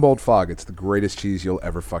 Humboldt Fog. It's the greatest cheese you'll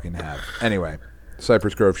ever fucking have. Anyway,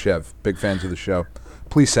 Cypress Grove Chev. Big fans of the show.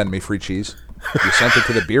 Please send me free cheese. You sent it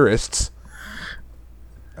to the beerists.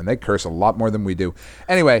 And they curse a lot more than we do.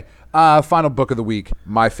 Anyway, final book of the week.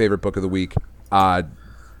 My favorite book of the week.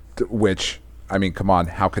 Which, I mean, come on.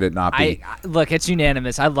 How could it not be? Look, it's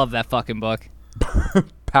unanimous. I love that fucking book.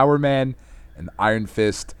 Power Man and Iron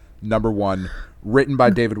Fist, #1. Written by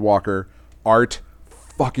David Walker. Art,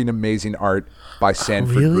 fucking amazing art by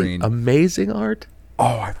Sanford Really? Green. Amazing art? Oh,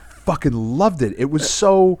 I fucking loved it. It was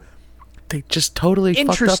so... They just totally fucked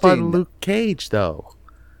up Interesting. on Luke Cage, though.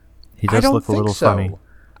 He I does don't look a think little so. funny.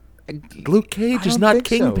 Luke Cage I is don't not think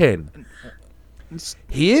so. Kingpin.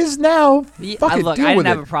 He is now. Fucking Look, deal I didn't with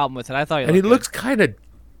have it. a problem with it. I thought And he looks kind of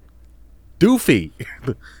doofy.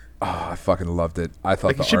 Oh, I fucking loved it. I thought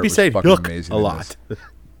Like, the he should art be was saying fucking look amazing a in lot. this.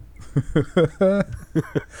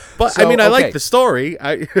 But, So, I mean, I okay. like the story.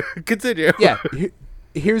 I continue. Yeah,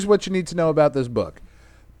 here's what you need to know about this book.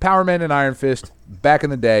 Power Man and Iron Fist, back in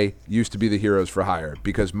the day, used to be the heroes for hire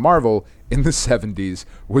because Marvel in the 70s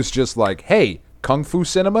was just like, hey, Kung Fu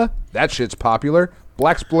cinema, that shit's popular.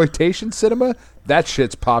 Blaxploitation cinema, that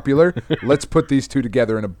shit's popular. Let's put these two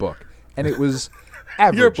together in a book. And it was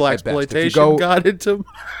average Your at best. If you blaxploitation go- got into...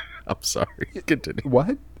 I'm sorry. Continue.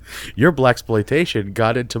 What? Your blaxploitation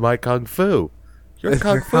got into my kung fu. Your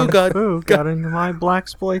kung fu got... Ooh, got into my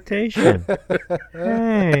blaxploitation.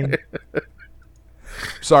 Hey.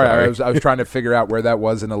 Sorry, I was trying to figure out where that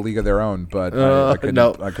was in a league of their own, but I couldn't.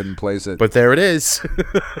 no. I couldn't place it. But there it is.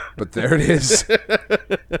 But there it is.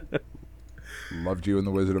 Loved you in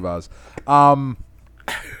the Wizard of Oz.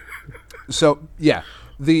 So yeah,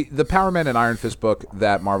 the Power Man and Iron Fist book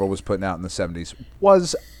that Marvel was putting out in the 70s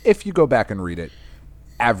was, if you go back and read it,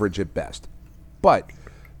 average at best. But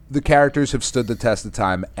the characters have stood the test of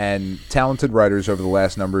time, and talented writers over the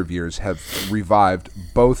last number of years have revived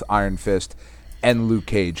both Iron Fist and Luke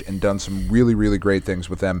Cage and done some really, really great things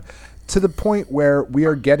with them, to the point where we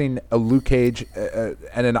are getting a Luke Cage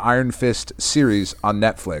and an Iron Fist series on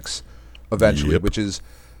Netflix eventually, Yep. which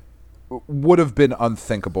would have been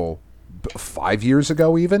unthinkable 5 years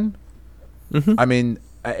ago even. I mean,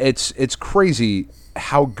 it's crazy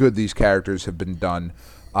how good these characters have been done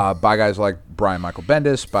by guys like Brian Michael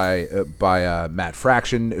Bendis, by Matt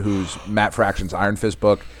Fraction, who's Matt Fraction's Iron Fist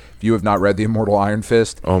book. If you have not read The Immortal Iron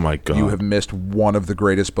Fist, Oh, my God. you have missed one of the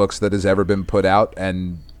greatest books that has ever been put out,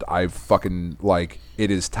 and I fucking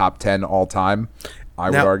it is top 10 all time,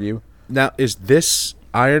 I would Now- argue. Now, is this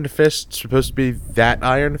Iron Fist supposed to be that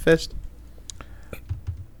Iron Fist?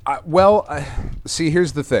 See,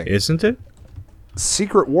 here's the thing. Isn't it?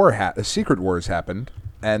 Secret Wars happened,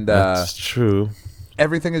 and That's true.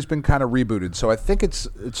 everything has been kind of rebooted. So I think it's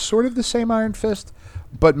sort of the same Iron Fist,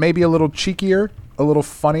 but maybe a little cheekier, a little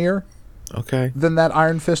funnier Okay. than that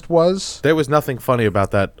Iron Fist was. There was nothing funny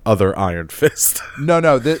about that other Iron Fist.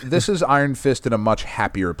 No, this is Iron Fist in a much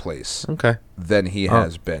happier place Okay. than he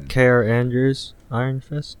has been. Care Andrews, Iron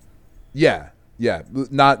Fist. Yeah.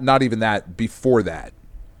 Not even that. Before that.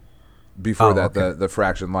 Before that, okay. the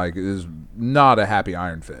Fraction is not a happy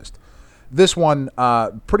Iron Fist. This one,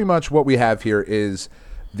 pretty much what we have here is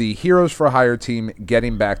the Heroes for Hire team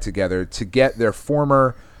getting back together to get their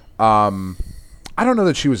former. I don't know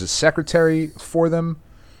that she was a secretary for them,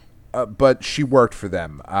 but she worked for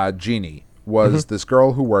them. Jeannie was this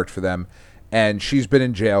girl who worked for them, and she's been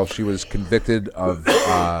in jail. She was convicted of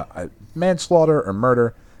manslaughter or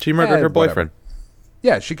murder. She murdered her Whatever. boyfriend.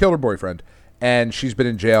 Yeah, she killed her boyfriend, and she's been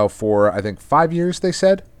in jail for, I think, 5 years, they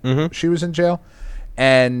said she was in jail.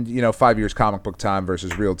 And, 5 years comic book time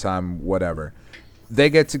versus real time, whatever. They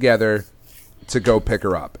get together to go pick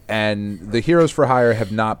her up. And the Heroes for Hire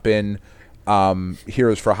have not been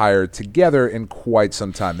Heroes for Hire together in quite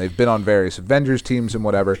some time. They've been on various Avengers teams and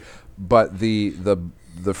whatever, but the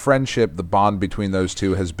friendship, the bond between those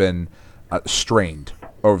two has been strained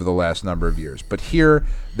over the last number of years. But here,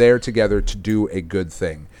 they're together to do a good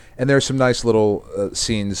thing. And there's some nice little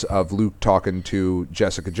scenes of Luke talking to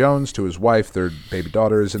Jessica Jones, to his wife. Their baby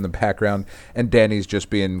daughter is in the background. And Danny's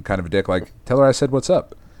just being kind of a dick, like, tell her I said what's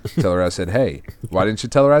up. Tell her I said hey. Why didn't you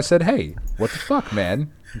tell her I said hey? What the fuck,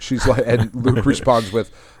 man? She's like, and Luke responds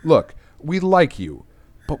with, look, we like you,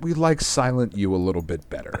 but we like Silent You a little bit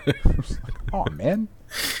better. Oh, man.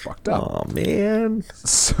 Fucked up. Oh man.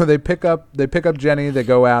 So they pick up Jenny. They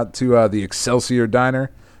go out to the Excelsior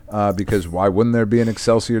Diner because why wouldn't there be an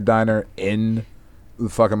Excelsior Diner in the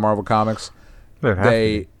fucking Marvel Comics?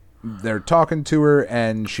 They're talking to her,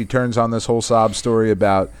 and she turns on this whole sob story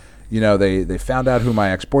about, they found out who my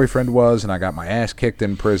ex-boyfriend was, and I got my ass kicked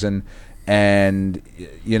in prison, and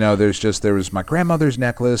there was my grandmother's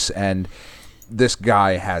necklace, and this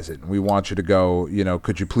guy has it, and we want you to go,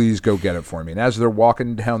 could you please go get it for me? And as they're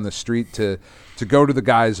walking down the street to go to the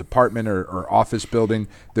guy's apartment or office building,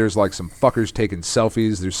 there's like some fuckers taking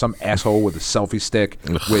selfies. There's some asshole with a selfie stick,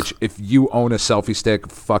 which if you own a selfie stick,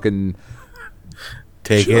 fucking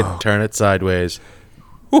Take it, turn it sideways.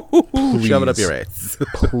 Shove it up your ass.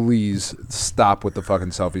 Please stop with the fucking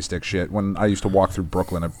selfie stick shit. When I used to walk through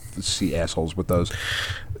Brooklyn, I'd see assholes with those.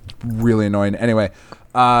 Really annoying. Anyway,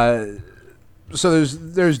 so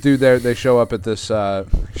there's dude there. They show up at this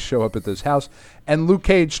house, and Luke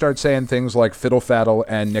Cage starts saying things like fiddle faddle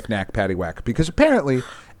and knick knack paddywhack because apparently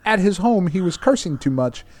at his home he was cursing too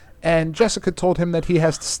much, and Jessica told him that he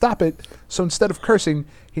has to stop it. So instead of cursing,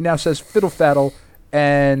 he now says fiddle faddle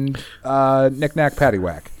and knick knack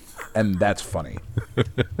paddywhack, and that's funny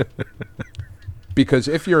because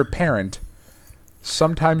if you're a parent,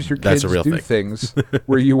 sometimes your kids do things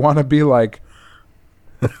where you want to be like,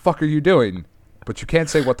 "The fuck are you doing?" But you can't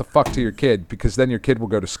say what the fuck to your kid because then your kid will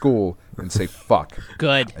go to school and say fuck.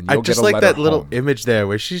 Good. And I you'll just get a like letter that little home. image there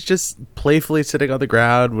where she's just playfully sitting on the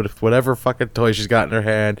ground with whatever fucking toy she's got in her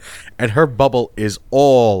hand, and her bubble is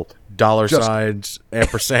all dollar Just signs,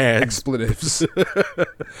 ampersands. expletives.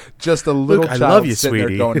 Just a little Luke, I child love you, sitting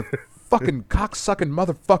sweetie. there going, fucking cocksucking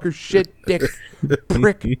motherfucker, shit, dick,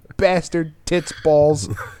 prick, bastard, tits, balls.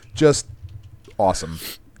 Just awesome.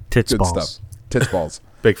 Tits Good balls. stuff. Tits, balls.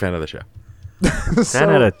 Big fan of the show. 10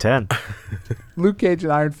 out of 10. Luke Cage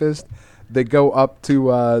and Iron Fist, they go up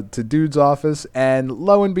to Dude's office, and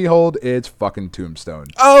lo and behold, it's fucking Tombstone.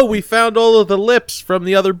 Oh, we found all of the lips from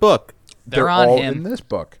the other book. They're on all him. in this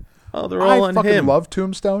book. Oh, they're all I on fucking him. love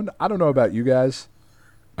Tombstone. I don't know about you guys.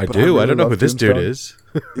 I but do. I I really don't know love who this dude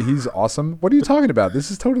Tombstone. is. He's awesome. What are you talking about?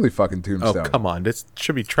 This is totally fucking Oh, Tombstone. come on. This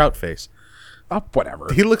should be Troutface. Oh,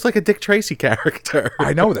 whatever. He looks like a Dick Tracy character.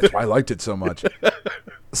 I know. That's why I liked it so much.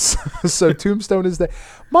 So Tombstone is the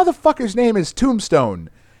motherfucker's name is Tombstone.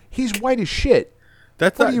 He's white as shit.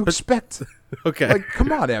 That's What not, do you but- expect? Okay. Like,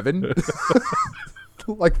 come on, Evan.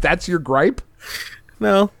 Like, that's your gripe?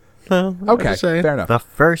 no. Okay, fair enough. The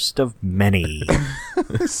first of many.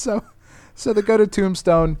 So they go to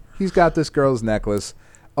Tombstone. He's got this girl's necklace.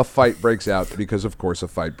 A fight breaks out because, of course, a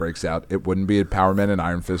fight breaks out. It wouldn't be a Power Man and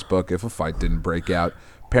Iron Fist book if a fight didn't break out.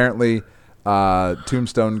 Apparently,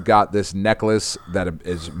 Tombstone got this necklace that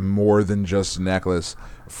is more than just a necklace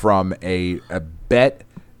from a bet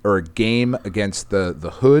or a game against the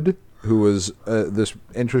Hood, who was this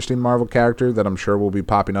interesting Marvel character that I'm sure will be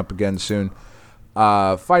popping up again soon.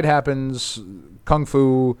 Fight happens, kung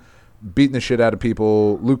fu, beating the shit out of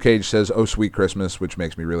people. Luke Cage says, "Oh, sweet Christmas," which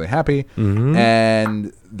makes me really happy.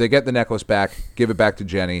 And they get the necklace back, give it back to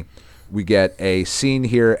Jenny. We get a scene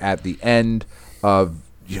here at the end of,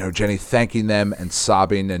 Jenny thanking them and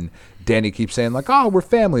sobbing, and Danny keeps saying, like, "Oh, we're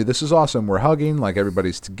family. This is awesome. We're hugging. Like,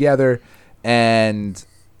 everybody's together." And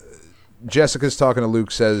Jessica's talking to Luke,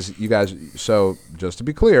 says, "You guys, so just to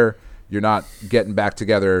be clear, you're not getting back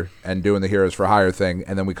together and doing the Heroes for Hire thing."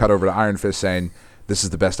 And then we cut over to Iron Fist saying, "This is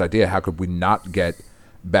the best idea. How could we not get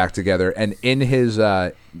back together?" And in his,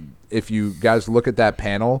 if you guys look at that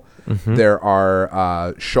panel, there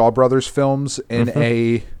are Shaw Brothers films in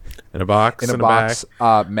a box.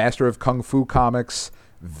 Master of Kung Fu comics,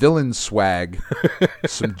 villain swag,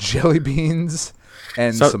 some jelly beans,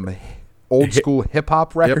 and some old school hip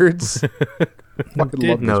hop records. Fucking Did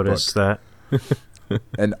love this notice book. that.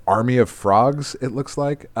 An army of frogs, it looks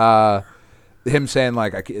like. Him saying,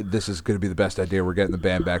 like, "This is going to be the best idea. We're getting the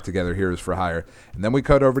band back together. Heroes for Hire." And then we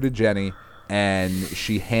cut over to Jenny, and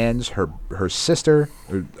she hands her sister,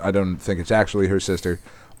 or I don't think it's actually her sister,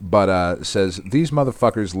 but says, "These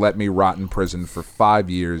motherfuckers let me rot in prison for 5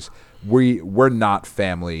 years. We're not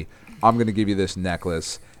family. I'm going to give you this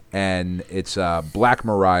necklace." And it's Black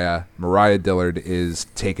Mariah. Mariah Dillard is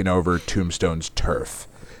taking over Tombstone's turf.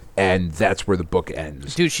 And that's where the book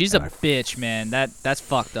ends. Dude, she's a bitch, man. That's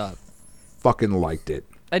fucked up. Fucking liked it.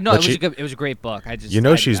 No, it was a great book. I just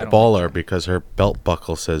She's I don't baller like because her belt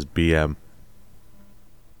buckle says BM.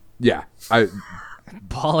 Yeah,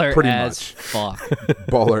 baller pretty as much. fuck.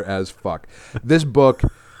 Baller as fuck. This book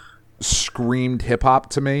screamed hip hop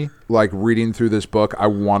to me. Like, reading through this book, I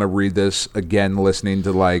want to read this again, listening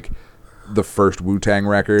to like the first Wu-Tang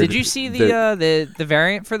record. Did you see the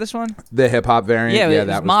variant for this one? The hip hop variant? Yeah, Yeah, it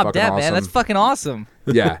that was was Mobb fucking Depp, awesome. man. That's fucking awesome.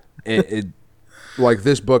 Yeah, it like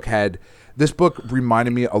this book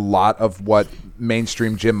reminded me a lot of what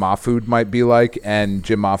mainstream Jim Mahfood might be like, and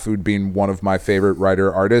Jim Mahfood being one of my favorite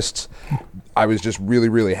writer artists. I was just really,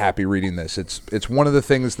 really happy reading this. It's one of the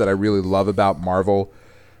things that I really love about Marvel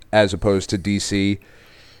as opposed to DC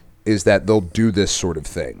is that they'll do this sort of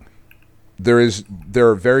thing. There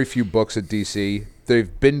are very few books at DC.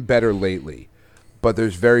 They've been better lately, but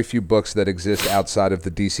there's very few books that exist outside of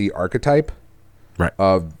the DC archetype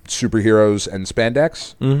of superheroes and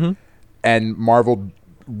spandex. Mm-hmm. And Marvel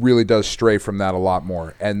really does stray from that a lot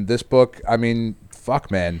more. And this book, I mean,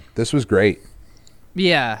 fuck, man, this was great.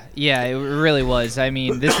 Yeah, it really was. I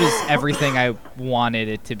mean, this was everything I wanted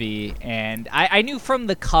it to be, and I knew from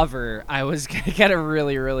the cover I was gonna get a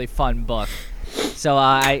really, really fun book. So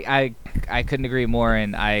I couldn't agree more,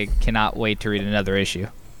 and I cannot wait to read another issue.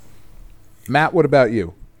 Matt, what about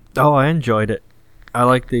you? Oh, I enjoyed it. I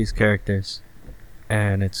like these characters,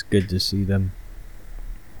 and it's good to see them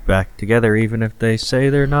back together, even if they say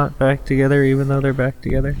they're not back together, even though they're back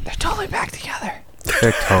together. They're totally back together.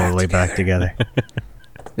 They're totally back together.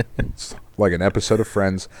 It's like an episode of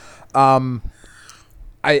Friends. I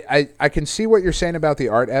can see what you're saying about the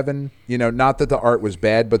art, Evan. You know, not that the art was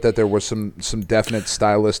bad, but that there was some definite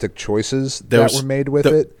stylistic choices that were made with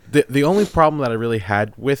it. The only problem that I really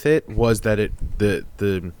had with it was that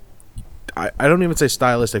I don't even say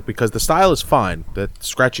stylistic, because the style is fine. The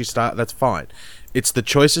scratchy style, that's fine. It's the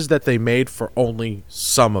choices that they made for only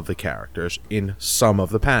some of the characters in some of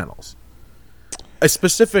the panels.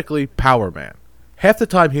 Specifically, Power Man. Half the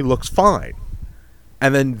time he looks fine,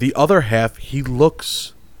 and then the other half he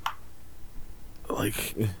looks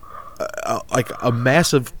like a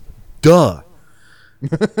massive duh.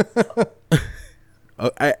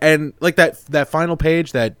 And like that final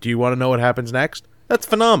page, that "Do you want to know what happens next?" That's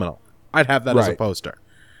phenomenal. I'd have that as a poster.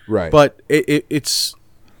 Right. But it's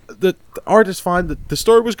the art is fine. The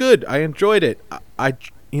story was good. I enjoyed it. I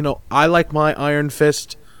like my Iron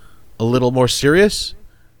Fist a little more serious.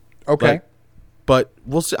 Okay. But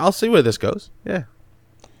we'll see. I'll see where this goes. Yeah.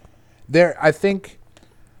 I think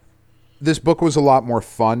this book was a lot more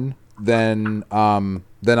fun than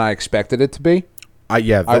I expected it to be. I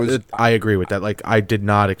agree with that. Like, I did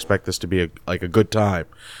not expect this to be a good time.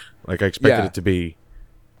 Like, I expected it to be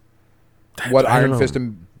what Iron Fist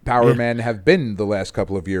and Power Man have been the last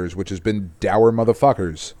couple of years, which has been dour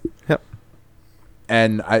motherfuckers. Yep.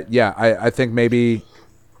 And I think maybe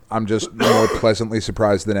I'm just more pleasantly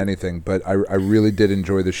surprised than anything, but I really did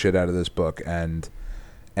enjoy the shit out of this book, and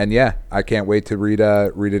yeah, I can't wait to read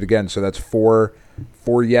it again. So that's four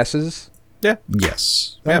yeses. Yeah.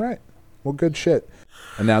 Yes. All right. Well, good shit.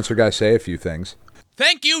 Announcer guy, say a few things.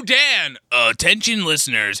 Thank you, Dan! Attention,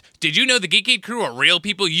 listeners. Did you know the Geekade crew are real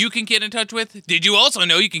people you can get in touch with? Did you also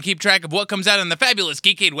know you can keep track of what comes out on the fabulous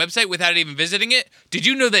Geekade website without even visiting it? Did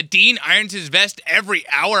you know that Dean irons his vest every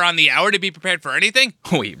hour on the hour to be prepared for anything?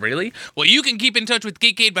 Wait, really? Well, you can keep in touch with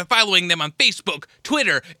Geekade by following them on Facebook,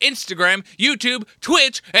 Twitter, Instagram, YouTube,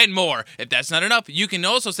 Twitch, and more. If that's not enough, you can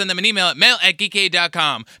also send them an email at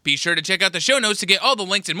mail@geekade.com. Be sure to check out the show notes to get all the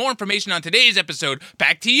links and more information on today's episode.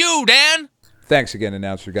 Back to you, Dan! Thanks again,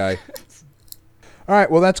 announcer guy. All right,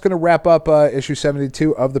 well, that's going to wrap up issue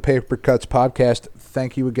 72 of the Paper Cuts podcast.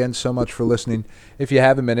 Thank you again so much for listening. If you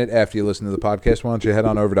have a minute after you listen to the podcast, why don't you head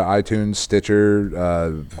on over to iTunes,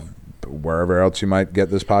 Stitcher, wherever else you might get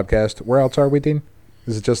this podcast. Where else are we, Dean?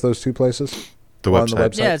 Is it just those two places? The On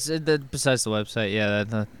website. Yeah, it's besides the website. Yeah,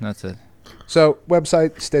 that's it. So,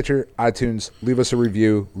 website, Stitcher, iTunes, leave us a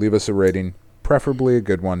review, leave us a rating, preferably a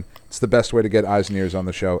good one. It's the best way to get eyes and ears on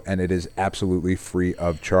the show, and it is absolutely free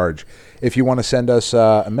of charge. If you want to send us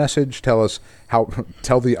a message, tell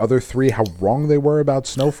the other three how wrong they were about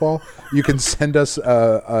Snowfall, you can send us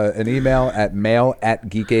an email at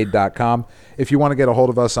mail@geekade.com. If you want to get a hold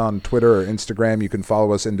of us on Twitter or Instagram, you can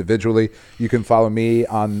follow us individually. You can follow me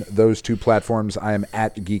on those two platforms. I am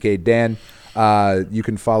at GeekAdeDan. You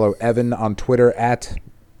can follow Evan on Twitter at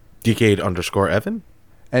Geekade_Evan.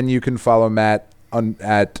 And you can follow Matt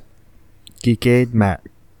at Geekade Matt.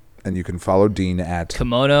 And you can follow Dean at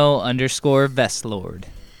Kimono_Vestlord.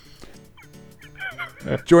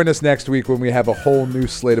 Join us next week when we have a whole new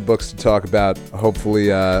slate of books to talk about. Hopefully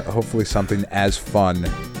something as fun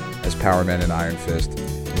as Power Man and Iron Fist.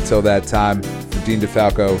 Until that time, for Dean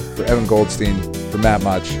DeFalco, for Evan Goldstein, for Matt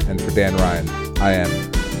Much, and for Dan Ryan, I am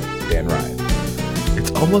Dan Ryan. It's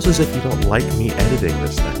almost as if you don't like me editing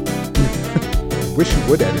this thing. Wish you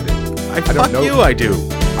would edit it. I don't know. I do.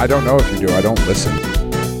 I don't know if you do. I don't listen.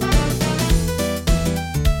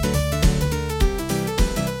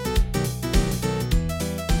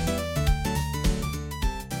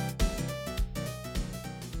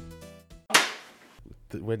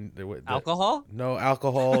 Alcohol? No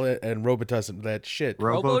alcohol and Robitussin. That shit.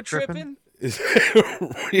 Robo tripping? Is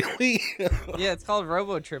really? Yeah, it's called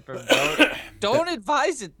Robo Tripping, bro. Don't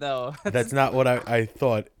advise it though. That's not what I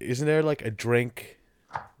thought. Isn't there like a drink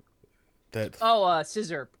that? Oh,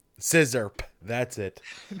 Scissor. Scissorp. That's it.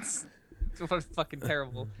 It's fucking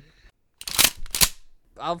terrible.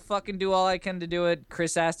 I'll fucking do all I can to do it.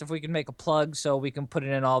 Chris asked if we can make a plug so we can put it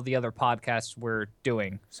in all the other podcasts we're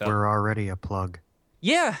doing. So We're already a plug.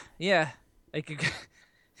 yeah.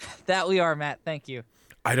 That we are, Matt. Thank you.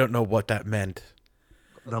 I don't know what that meant.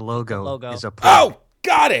 The logo, is a Oh, plug.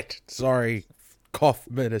 got it. Sorry. Cough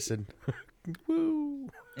medicine. Woo.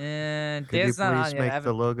 And Could you Dan's not on please yet. make I the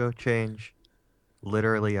haven't- logo change?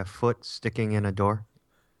 Literally a foot sticking in a door.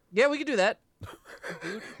 Yeah, we can do that.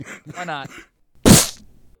 Dude, why not?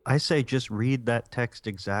 I say just read that text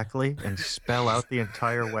exactly and spell out the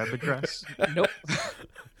entire web address. Nope.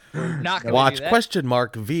 We're not gonna Watch do that. question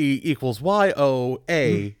mark V equals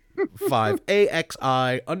YOA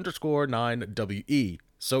 5AXI_9WE.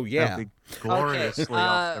 So yeah. That'd be gloriously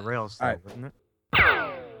off the Okay, rails, though, all right. wouldn't it?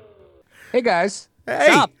 Hey, guys. Hey.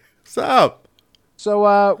 Sup? Sup? So,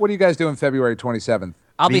 what are you guys doing February 27th?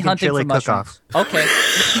 I'll be Vegan hunting chili for mushrooms. cook-off. Okay.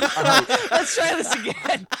 Let's try this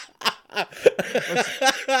again. All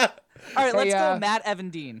right, let's go Matt Evan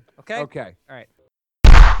Dean. Okay? Okay. All right.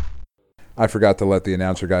 I forgot to let the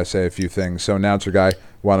announcer guy say a few things. So, announcer guy,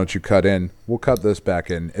 why don't you cut in? We'll cut this back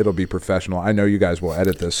in. It'll be professional. I know you guys will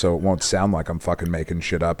edit this, so it won't sound like I'm fucking making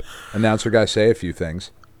shit up. Announcer guy, say a few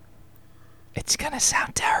things. It's gonna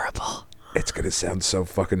sound terrible. It's going to sound so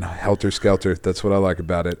fucking helter-skelter. That's what I like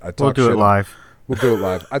about it. We'll do it live. We'll do it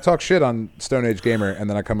live. I talk shit on Stone Age Gamer, and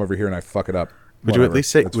then I come over here and I fuck it up. Would you at Whatever. least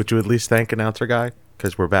say? That's- Would you at least thank announcer guy?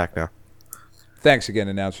 Because we're back now. Thanks again,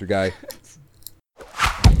 announcer guy.